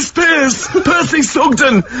 Phyllis Pierce, Percy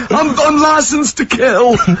Sugden, I'm licensed to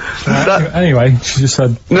kill. Anyway, she just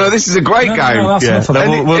said... No, this is a great game. No, that's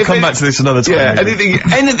we'll come back to this another time. Yeah,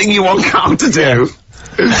 anything you want Carl to do.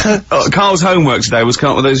 Carl's homework today was come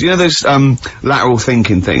up with those, you know those, lateral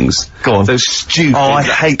thinking things? Go on. Those stupid... Oh, I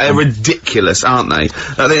hate them. They're ridiculous, aren't they?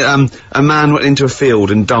 A man went into a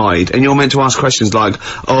field and died, and you're meant to ask questions like,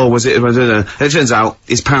 oh, was it... It turns out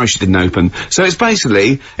his parachute didn't open. So it's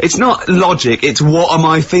basically, it's not logic, it's what am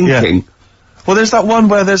I thinking? Yeah. Well, there's that one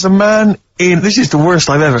where there's a man in... This is the worst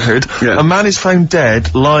I've ever heard. Yeah. A man is found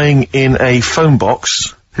dead, lying in a phone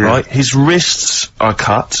box... Yeah. Right, his wrists are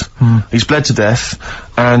cut, he's bled to death,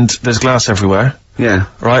 and there's glass everywhere. Yeah.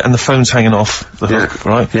 Right, and the phone's hanging off the hook,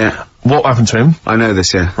 right? Yeah. What happened to him? I know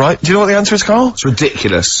this, yeah. Right, do you know what the answer is, Carl? It's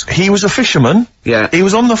ridiculous. He was a fisherman. Yeah. He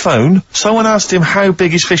was on the phone, someone asked him how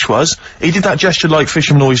big his fish was, he did that gesture like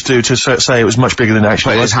fishermen always do to say it was much bigger than it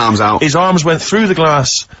actually was. His arms out. His arms went through the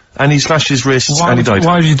glass, and he slashed his wrists, and he died.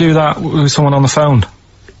 Why would you do that with someone on the phone?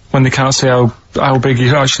 When they can't see how big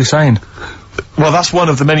you're actually saying? Well, that's one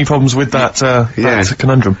of the many problems with that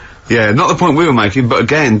conundrum. Yeah, not the point we were making, but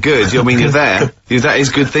again, good. I mean, you're there. That is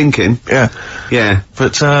good thinking. Yeah. Yeah.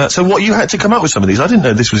 But, so what, you had to come up with some of these? I didn't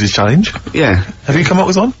know this was his challenge. Yeah. Have you come up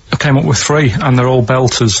with one? I came up with 3, and they're all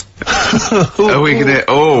belters. Are we gonna,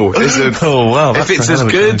 oh, wow. If it's as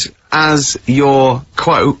good as your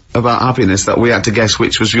quote about happiness that we had to guess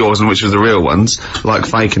which was yours and which was the real ones, like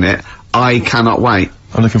faking it, I cannot wait.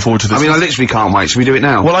 I'm looking forward to this. I mean, I literally can't wait. Should we do it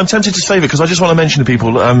now? Well, I'm tempted to save it, because I just want to mention to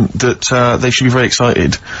people, that, they should be very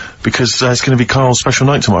excited, because, it's gonna be Karl's special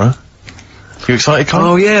night tomorrow. You excited, Karl?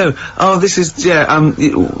 Oh, yeah. Oh, this is,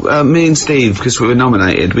 me and Steve, because we were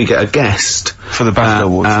nominated, we get a guest. For the BAFTA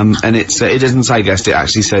Awards. And it's, it doesn't say guest, it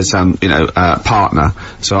actually says, partner.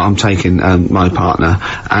 So I'm taking, my partner.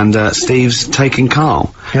 And, Steve's taking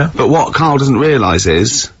Karl. Yeah. But what Karl doesn't realise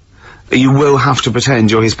is, you will have to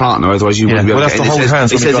pretend you're his partner, otherwise you wouldn't be able to have to hold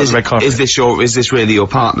hands when we go on the red carpet. Is this really your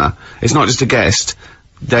partner? It's not just a guest.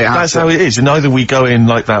 That's how it is, and either we go in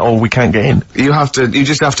like that or we can't get in. You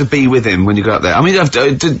just have to be with him when you go up there. I mean, does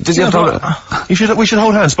he have to we should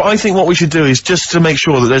hold hands, but I think what we should do is, just to make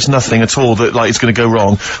sure that there's nothing at all that, like, it's gonna go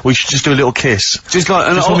wrong, we should just do a little kiss. Just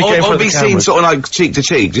like, or be seen sort of like cheek to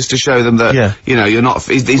cheek, just to show them that, you know, you're not,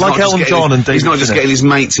 he's like not Elton John and David he's not just getting his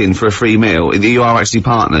mates in for a free meal, you are actually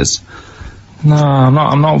partners. No, I'm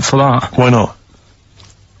not up for that. Why not?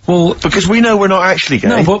 Well, because we know we're not actually gay.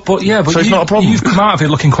 No, but so it's not a problem. You've come out of it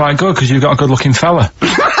looking quite good, because you've got a good-looking fella.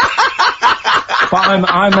 But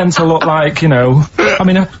I'm meant to look like, you know, I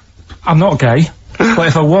mean, I'm not gay, but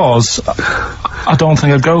if I was, I don't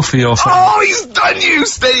think I'd go for your thing. Oh, he's done you,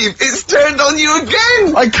 Steve! It's turned on you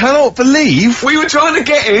again! I cannot believe... We were trying to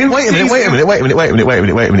get in! Wait a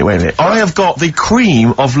minute. I have got the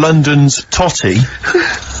cream of London's totty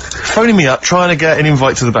phoning me up, trying to get an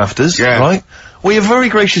invite to the BAFTAs, right? We have very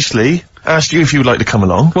graciously asked you if you would like to come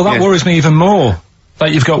along. Well, that worries me even more.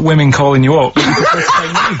 That you've got women calling you up.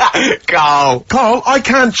 Karl, I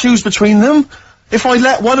can't choose between them. If I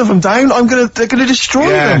let one of them down, they're gonna destroy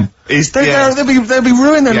them. They'll be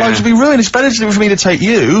ruined, their lives will be ruined. It's better for me to take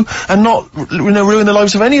you and not, ruin the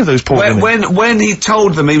lives of any of those poor women. When he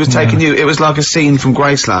told them he was taking you, it was like a scene from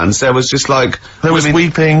Graceland. There was just like... There was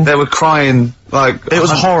weeping. They were crying, like... It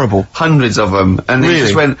was horrible. Hundreds of them. And really? He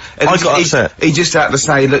just went... And I got upset. He just had to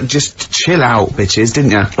say, look, just chill out, bitches,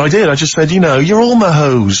 didn't you? I did. I just said, you're all my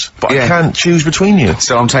hoes, but I can't choose between you.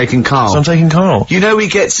 So I'm taking Karl. You know he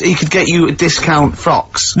could get you discount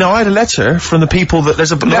frocks. No, I had a letter from the people that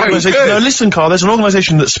there's a... No, listen, Karl, there's an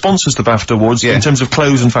organisation that sponsors the BAFTA Awards in terms of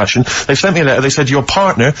clothes and fashion. They've sent me a letter. They said your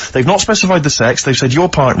partner, they've not specified the sex, they've said your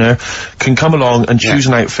partner can come along and choose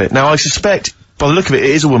an outfit. Now, I suspect, by the look of it,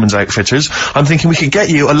 it is a woman's outfitters. I'm thinking we could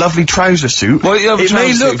get you a lovely trouser suit. Well, it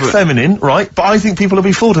may look feminine, right, but I think people will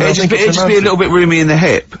be fooled. It'd just be a little bit roomy in the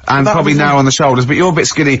hip, and probably narrow on the shoulders, but you're a bit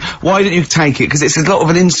skinny. Why don't you take it? Because it's a lot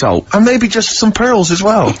of an insult. And maybe just some pearls as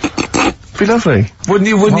well. Be lovely. Wouldn't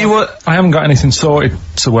you? I haven't got anything sorted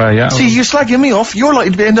to wear yet. See, you're slagging me off. You're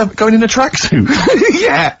likely to end up going in a tracksuit.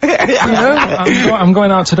 Yeah. I'm going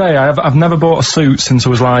out today. I've never bought a suit since I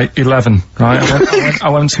was like 11. Right. I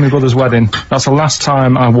went to my brother's wedding. That's the last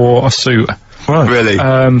time I wore a suit. Right. Really?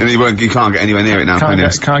 And you can't get anywhere near it now.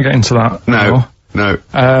 Can't get into that. No. No.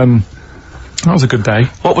 That was a good day.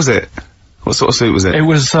 What was it? What sort of suit was it? It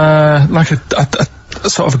was like a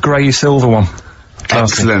sort of a grey silver one.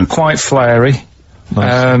 Excellent. Quite flary.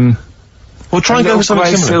 Nice. We'll try and go with something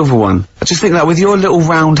similar. Silver one. I just think that with your little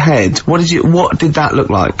round head, what did that look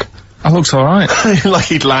like? That looks alright. Like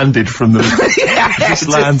he'd landed from the... just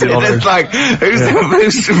landed on it. Like, who's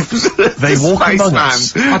they walk among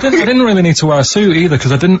us. I didn't really need to wear a suit either,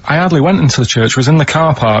 because I hardly went into the church. I was in the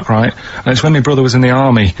car park, right? And it's when my brother was in the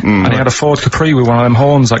army, and he had a Ford Capri with one of them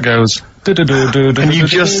horns that goes... And you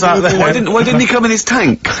just sat there. Why didn't he come in his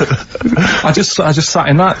tank? I just sat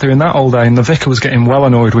in that, doing that all day, and the vicar was getting well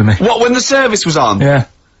annoyed with me. What, when the service was on? Yeah.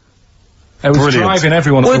 It was driving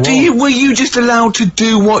everyone up the wall. Were you just allowed to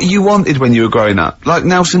do what you wanted when you were growing up? Like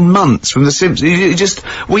Nelson Muntz from The Simpsons?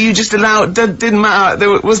 Were you just allowed, didn't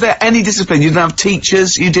matter, was there any discipline? You didn't have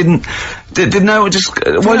teachers, you didn't know, why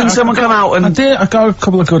didn't someone come out and... I got a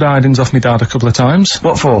couple of good hidings off my dad a couple of times.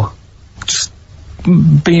 What for? Just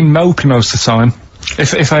being mopey most of the time.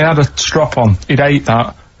 If I had a strop on, he'd hate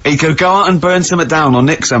that. He could go out and burn something down or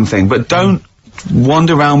nick something, but don't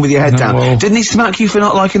wander around with your head down. Well. Didn't he smack you for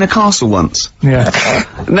not liking a castle once? Yeah.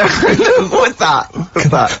 No, what's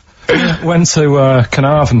that? Went to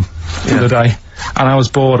Carnarvon the other day, and I was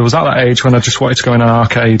bored. I was at that age when I just wanted to go in an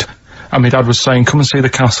arcade, and my dad was saying, come and see the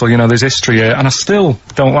castle, there's history here, and I still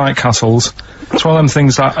don't like castles. It's one of them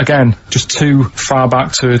things that, again, just too far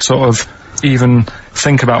back to sort of even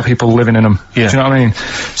think about people living in them. Yeah. Do you know what I mean?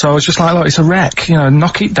 So I was just like, look, it's a wreck, you know,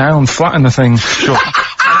 knock it down, flatten the thing. Sure.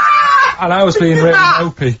 And I was being really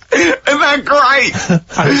mopey. Isn't that great?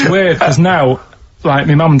 And it's weird, because now, like,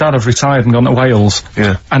 my mum and dad have retired and gone to Wales.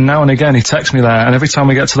 Yeah. And now and again he texts me there, and every time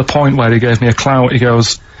we get to the point where he gave me a clout, he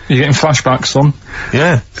goes, "You're getting flashbacks, son."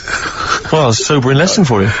 Yeah. Well, it's a sobering lesson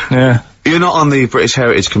for you. Yeah. You're not on the British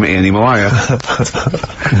Heritage Committee anymore, are you?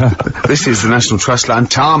 This is the National Trust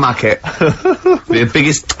land. Tarmac it. The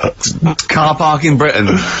biggest car park in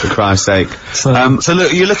Britain, for Christ's sake. So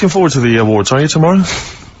look, you're looking forward to the awards, are you, tomorrow?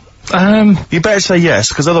 You better say yes,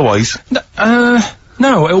 because otherwise...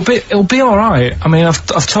 No, it'll be alright. I mean,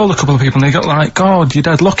 I've told a couple of people and they got like, God, you're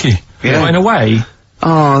dead lucky. Yeah. You know, in a way.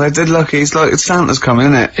 Oh, they're dead lucky. It's like Santa's coming,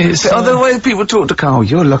 isn't it? It's, the way people talk to Carl,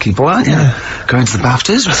 you're a lucky boy, aren't you? Yeah. Going to the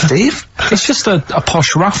BAFTAs with Steve? It's just a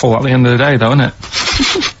posh raffle at the end of the day, though, isn't it?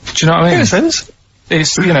 Do you know what I mean? In a sense.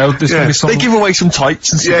 It's, you know, there's gonna be some... They give away some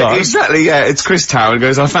tights and cigars. Yeah, exactly, yeah. It's Chris Tower and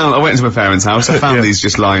goes, I went into my parents' house, I found these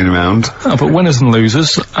just lying around. Oh, but winners and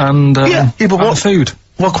losers, and, but and what food.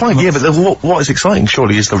 Well, quite, yeah, but what is exciting,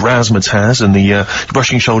 surely, is the razzmatazz and the,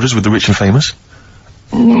 brushing shoulders with the rich and famous.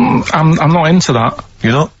 I'm not into that.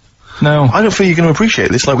 You're not? No. I don't feel you're going to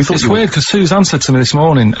appreciate this like we thought It's you would. weird, because Suzanne said to me this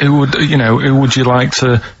morning, who would you like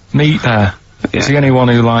to meet there? Yeah. Is there anyone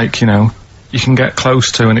who, like, you know, you can get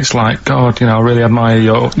close to, and it's like, God, you know, I really admire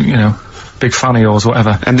your, you know, big fan of yours,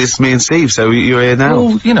 whatever. And it's me and Steve, so you're here now.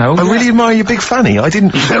 Well, you know... I really admire your big fanny. I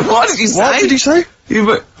didn't... What did you say? What did you say?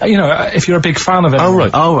 You know, if you're a big fan of it. Oh,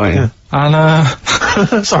 right. Oh, right. Yeah.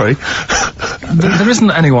 And, Sorry. there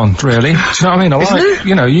isn't anyone, really. Do you know what I mean?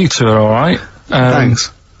 You know, you two are alright.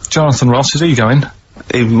 Thanks. Jonathan Ross, is he going?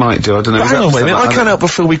 He might do, I don't know. But hang on, wait a minute, I can't help but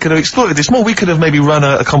feel we could have exploited this more. We could have maybe run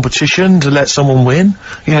a competition to let someone win.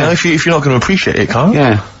 You know, if you're not going to appreciate it, Carl.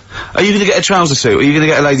 Yeah. Are you going to get a trouser suit? Are you going to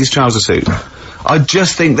get a ladies' trouser suit? I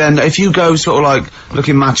just think then, if you go sort of like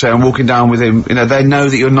looking macho and walking down with him, you know, they know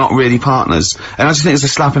that you're not really partners. And I just think it's a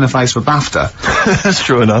slap in the face for BAFTA. That's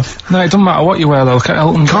true enough. No, it doesn't matter what you wear, though.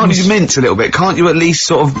 Elton Can't John's- you mince a little bit? Can't you at least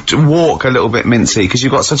sort of walk a little bit mincy? Because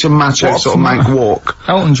you've got such a macho sort of mank walk.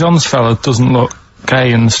 Elton John's fella doesn't look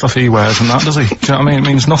gay and the stuff he wears and that, does he? Do you know what I mean? It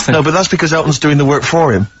means nothing. No, but that's because Elton's doing the work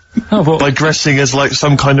for him. No, but... By dressing as like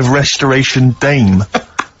some kind of restoration dame.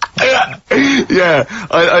 Yeah,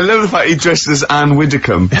 I love the fact he dresses as Anne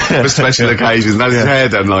Widdecombe for special occasions. That's his hair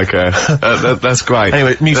done like her. That's great.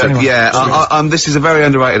 Anyway, music. This is a very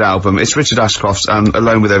underrated album. It's Richard Ashcroft's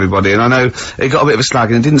Alone With Everybody, and I know it got a bit of a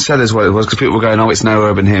slag, and it didn't sell as well as it was because people were going, oh, it's no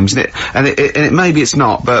urban hymns, and it maybe it's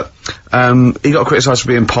not, but he got criticised for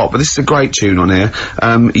being pop, but this is a great tune on here.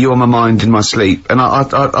 You're My Mind in My Sleep, and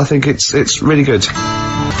I think it's really good.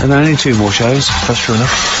 And then only 2 more shows. That's true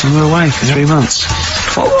enough. And we're away for 3 months.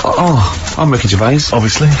 Oh, I'm Ricky Gervais.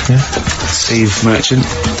 Obviously, yeah. Steve Merchant,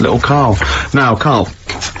 little Carl. Now, Carl,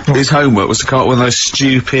 his homework was to come up with those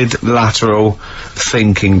stupid lateral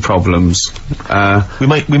thinking problems. We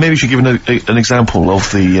maybe should give an example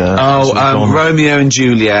of the, Romeo and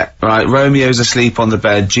Juliet, right? Romeo's asleep on the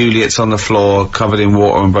bed, Juliet's on the floor, covered in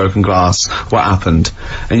water and broken glass. What happened?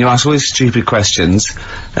 And you ask all these stupid questions,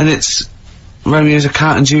 and it's... Romeo's a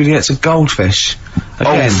cat and Juliet's a goldfish.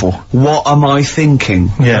 Again, awful. What am I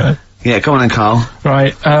thinking? Yeah. Yeah, come on then, Carl.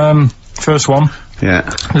 Right, first one. Yeah.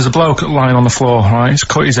 There's a bloke lying on the floor, right? He's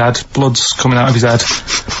cut his head, blood's coming out of his head,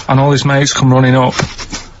 and all his mates come running up,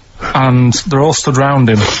 and they're all stood round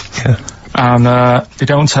him. Yeah. And, they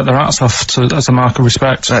don't take their hats off as a mark of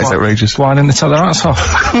respect. That is outrageous. Why didn't they take their hats off?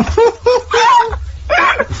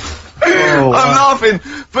 I'm laughing,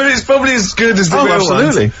 but it's probably as good as the real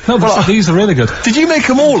absolutely. ones. No, but these are really good. Did you make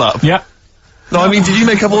them all up? Yeah. No, I mean, did you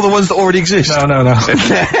make up all the ones that already exist? No.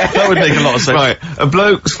 That would make a lot of sense. Right, a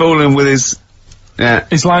bloke's fallen with his... Yeah.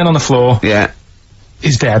 He's lying on the floor. Yeah.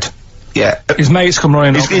 He's dead. Yeah. His mates come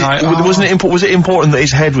running up like, was it important that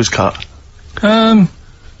his head was cut? I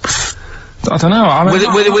don't know. I mean,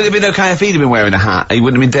 Would it have been okay if he'd have been wearing a hat? He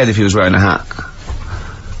wouldn't have been dead if he was wearing a hat.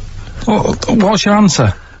 What's your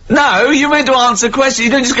answer? No, you're meant to answer questions.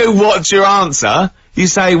 You don't just go, what's your answer? You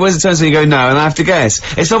say, where's the turn, so you go, no, and I have to guess.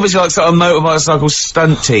 It's obviously like sort of motorcycle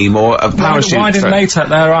stunt team or a parachute. Why didn't they take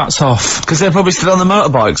their hats off? Because they're probably still on the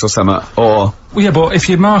motorbikes or something, or... Well, yeah, but if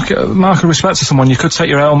you mark a respect to someone, you could take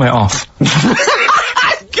your helmet off.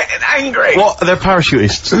 I'm getting angry! What? They're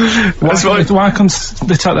parachutists. Why can't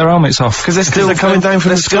they take their helmets off? Because they're coming down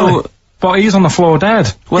from the sky. But he's on the floor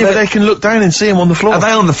dead. Well, yeah, they can look down and see him on the floor. Are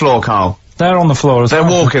they on the floor, Carl? They're on the floor as well.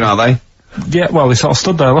 They're walking, are they? Yeah, well, they sort of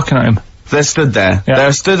stood there looking at him. They're stood there. Yeah.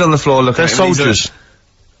 They're stood on the floor looking They're at him. soldiers.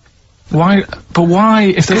 Why? But why?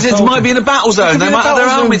 If Because it might be in a battle zone, they might have their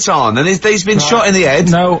helmets on, and he's been shot in the head.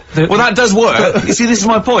 No. Well, that does work. You see, this is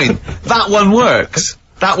my point. That one works.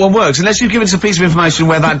 That one works. Unless you've given us a piece of information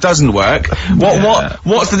where that doesn't work.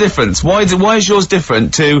 What's the difference? Why is yours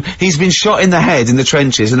different to, he's been shot in the head in the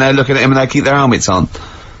trenches, and they're looking at him and they keep their helmets on?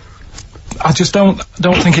 I just don't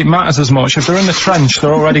think it matters as much. If they're in the trench,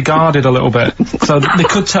 they're already guarded a little bit. So they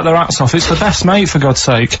could take their hats off. It's the best mate, for God's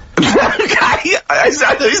sake. Okay,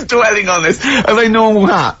 who's dwelling on this? Are they normal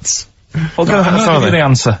hats? What kind of hats are they? The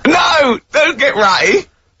answer. No! Don't get ratty!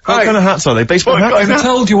 What kind of hats are they? Baseball hats? If I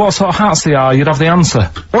told you what sort of hats they are, you'd have the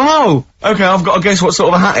answer. Wow! Okay, I've got to guess what sort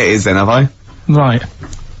of a hat it is then, have I? Right.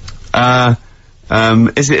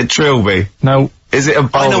 Is it a trilby? No. Is it a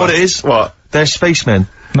bowler? I know what it is. What? They're spacemen.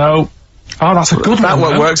 No. Oh, that's a good one. That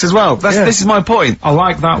one works as well. This is my point. I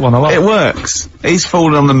like that one a lot. It works. He's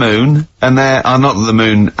fallen on the moon, and not that the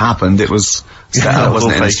moon happened, it was set up,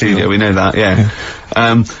 wasn't it, in the studio, we know that,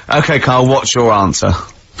 yeah. Okay, Carl, what's your answer?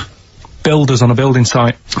 Builders on a building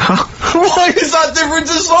site. Why is that different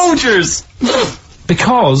to soldiers?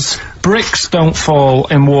 Because bricks don't fall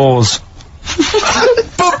in wars.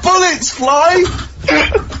 But bullets fly!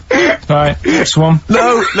 Right, next one.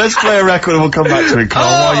 No, let's play a record and we'll come back to it, Carl,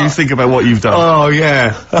 while you think about what you've done. Oh,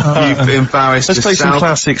 yeah. You've embarrassed Let's play some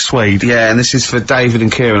classic Suede. Yeah, and this is for David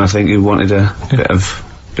and Kieran, I think, who wanted a bit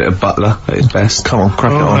of Butler at his best. Come on,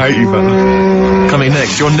 crack it on. I hate you, Butler. Coming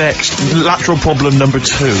next, your next. Lateral problem number 2.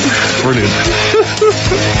 Brilliant.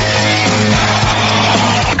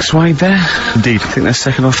 Suede there. Indeed. I think their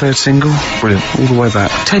second or third single. Brilliant. All the way back.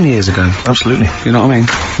 10 years ago. Absolutely. You know what I mean?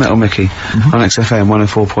 Metal Mickey. On XFM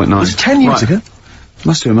 104.9. Was it 10 years ago?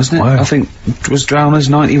 Must have been, mustn't it? Wow. I think, was Drowners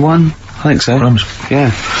 91? I think so. Crumbs.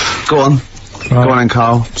 Yeah. Go on. Right. Go on then,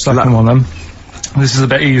 Carl. Second one then. This is a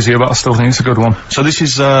bit easier, but I still think it's a good one. So this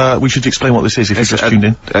is, we should explain what this is if you've just tuned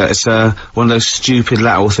in. It's one of those stupid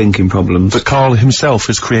lateral thinking problems. That Carl himself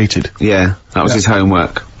has created. Yeah, that was his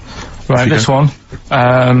homework. Right, this one.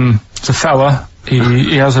 It's a fella.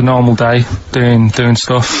 He has a normal day doing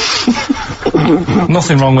stuff.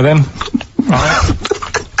 Nothing wrong with him.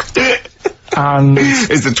 Right. And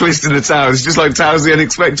It's the twist in the Towers. It's just like Towers the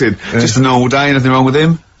Unexpected. Just a normal day, nothing wrong with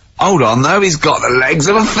him. Hold on, though, he's got the legs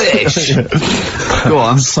of a fish. Go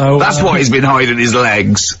on. So, that's what he's been hiding his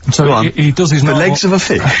legs. so Go on. he does his The normal... legs of a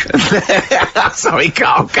fish. Sorry,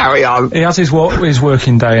 Carl, carry on. He has his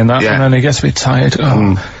working day and that, Yeah. and then he gets a bit tired.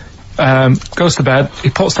 Goes to bed.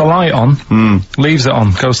 He puts the light on, leaves it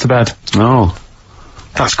on, goes to bed. Oh.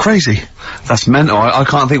 That's crazy. That's mental. I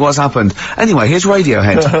can't think what's happened. Anyway, here's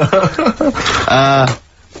Radiohead.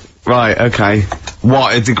 Right, okay.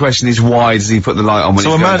 What? The question is, why does he put the light on when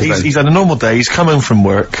So he's a going man, to bed? he's had a normal day, he's come home from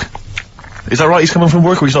work. Is that right, he's come home from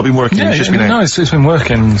work or he's not been working, he's just been out? No, it's been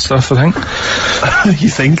working and stuff, I think. You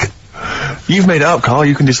think? You've made it up, Carl,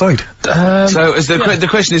 you can decide. So is the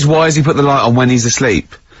question is, why has he put the light on when he's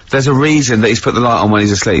asleep? There's a reason that he's put the light on when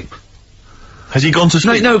he's asleep. Has he gone to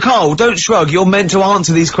sleep? No, Carl, don't shrug. You're meant to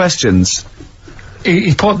answer these questions.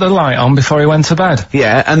 He put the light on before he went to bed.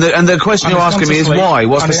 Yeah, and the question And you're he's asking gone me to is sleep. why?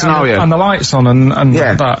 What's the scenario? And the light's on and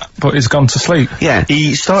Yeah. that, but he's gone to sleep. Yeah.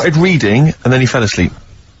 He started reading and then he fell asleep.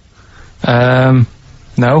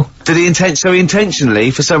 No. Did he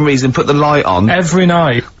intentionally, for some reason, put the light on? Every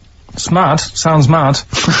night. It's mad. Sounds mad.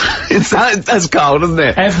 That's Carl, doesn't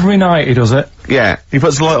it? Every night he does it. Yeah. He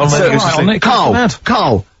puts the light on when he goes to light on sleep. it. Goes to bed.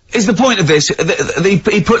 Carl, is the point of this,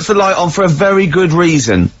 he puts the light on for a very good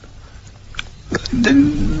reason.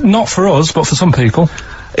 Not for us, but for some people.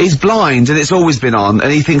 He's blind and it's always been on, and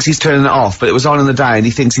he thinks he's turning it off, but it was on in the day, and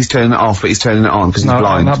he thinks he's turning it off, but he's turning it on because he's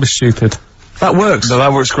blind. That'd be stupid. That works. No,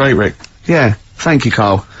 that works great, Rick. Yeah. Thank you,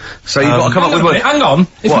 Carl. So you've got to come up with what? Hang on.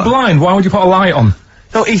 If What? you're blind, why would you put a light on?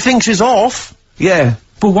 No, he thinks it's off. Yeah.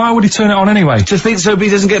 But why would he turn it on anyway? Just think so he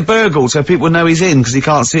doesn't get burgled, so people know he's in, because he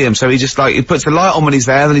can't see him, so he just, he puts the light on when he's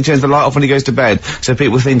there, then he turns the light off when he goes to bed, so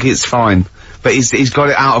people think it's fine. But he's got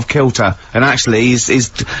it out of kilter, and actually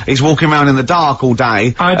he's walking around in the dark all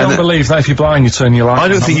day. I don't believe that if you're blind, you turn your light on. I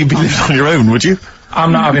don't think you'd be living on your own, would you?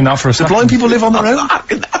 I'm not having that for a Do second. blind people live on their own?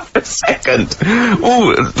 For a second.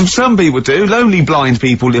 Oh, some people do. Lonely blind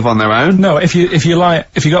people live on their own. No, if you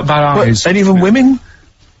got bad eyes. Any of them women?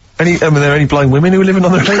 Are there any blind women who are living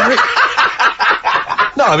on their own, Rick?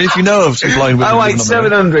 No, I mean, if you know of some blind women. Oh wait,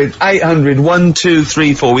 700, 800,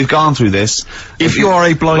 1234. We've gone through this. If you are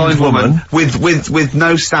a blind woman with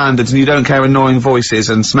no standards and you don't care annoying voices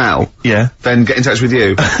and smell, yeah, then get in touch with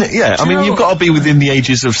you. yeah. I mean, you've got to be within the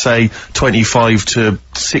ages of say 25 to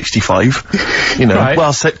 65. You know, Right.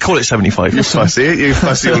 well, call it 75. I see it. You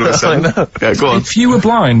fussy all of a sudden. I know. Yeah, go on. If you were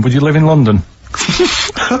blind, would you live in London?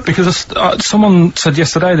 Because someone said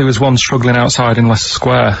yesterday there was one struggling outside in Leicester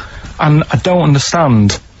Square, and I don't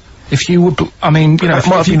understand. If you would, I mean, you know, It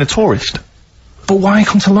might have been a tourist. but why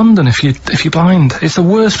come to London if you're blind? It's the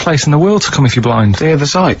worst place in the world to come if you're blind. To hear the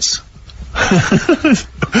sights.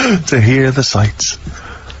 To hear the sights.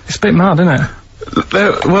 It's a bit mad, isn't it?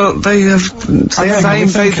 Well, they have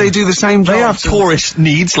they do the same job. They have tourist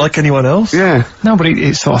needs like anyone else. Yeah. No, but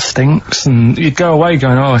it sort of stinks, and you go away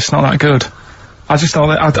going, oh, it's not that good. I just thought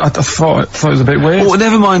I thought it was a bit weird. Well,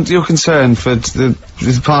 never mind your concern for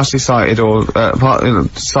the partially sighted or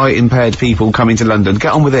sight impaired people coming to London.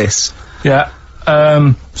 Get on with this. Yeah.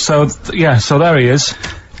 So there he is.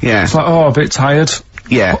 Yeah. It's like, oh, a bit tired.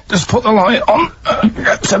 Yeah. Just put the light on.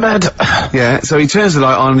 Get to bed. Yeah. So he turns the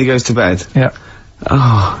light on and he goes to bed. Yeah.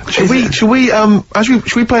 Oh. Should we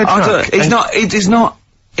play a track? He's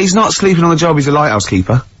not sleeping on the job. He's a lighthouse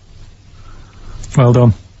keeper. Well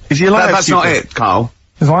done. Is he a lighthouse That's not it, Carl.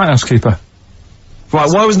 He's a lighthouse keeper. Right.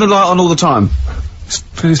 Why wasn't the light on all the time?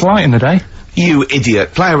 Because it's light in the day. You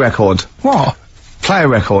idiot. Play a record. What? Play a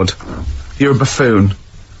record. You're a buffoon.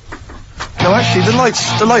 No, actually,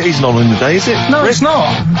 the light isn't on in the day, is it? No, it's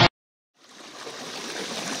not.